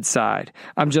the Midside.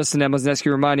 I'm Justin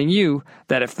Emlesneski reminding you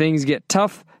that if things get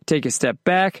tough, take a step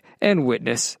back and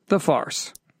witness the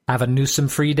farce. Have a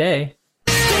Newsom-free day.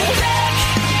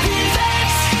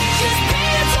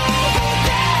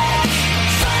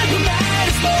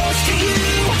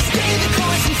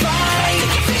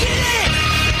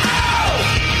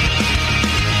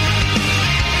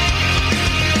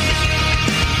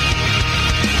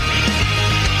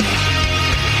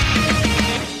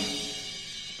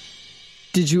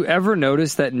 Did you ever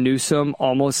notice that Newsom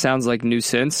almost sounds like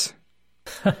nuisance?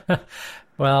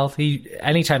 Well,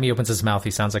 anytime he opens his mouth,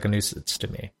 he sounds like a nuisance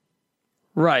to me.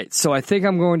 Right, so I think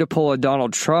I'm going to pull a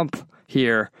Donald Trump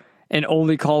here and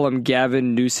only call him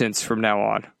Gavin Nuisance from now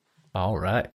on. All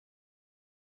right.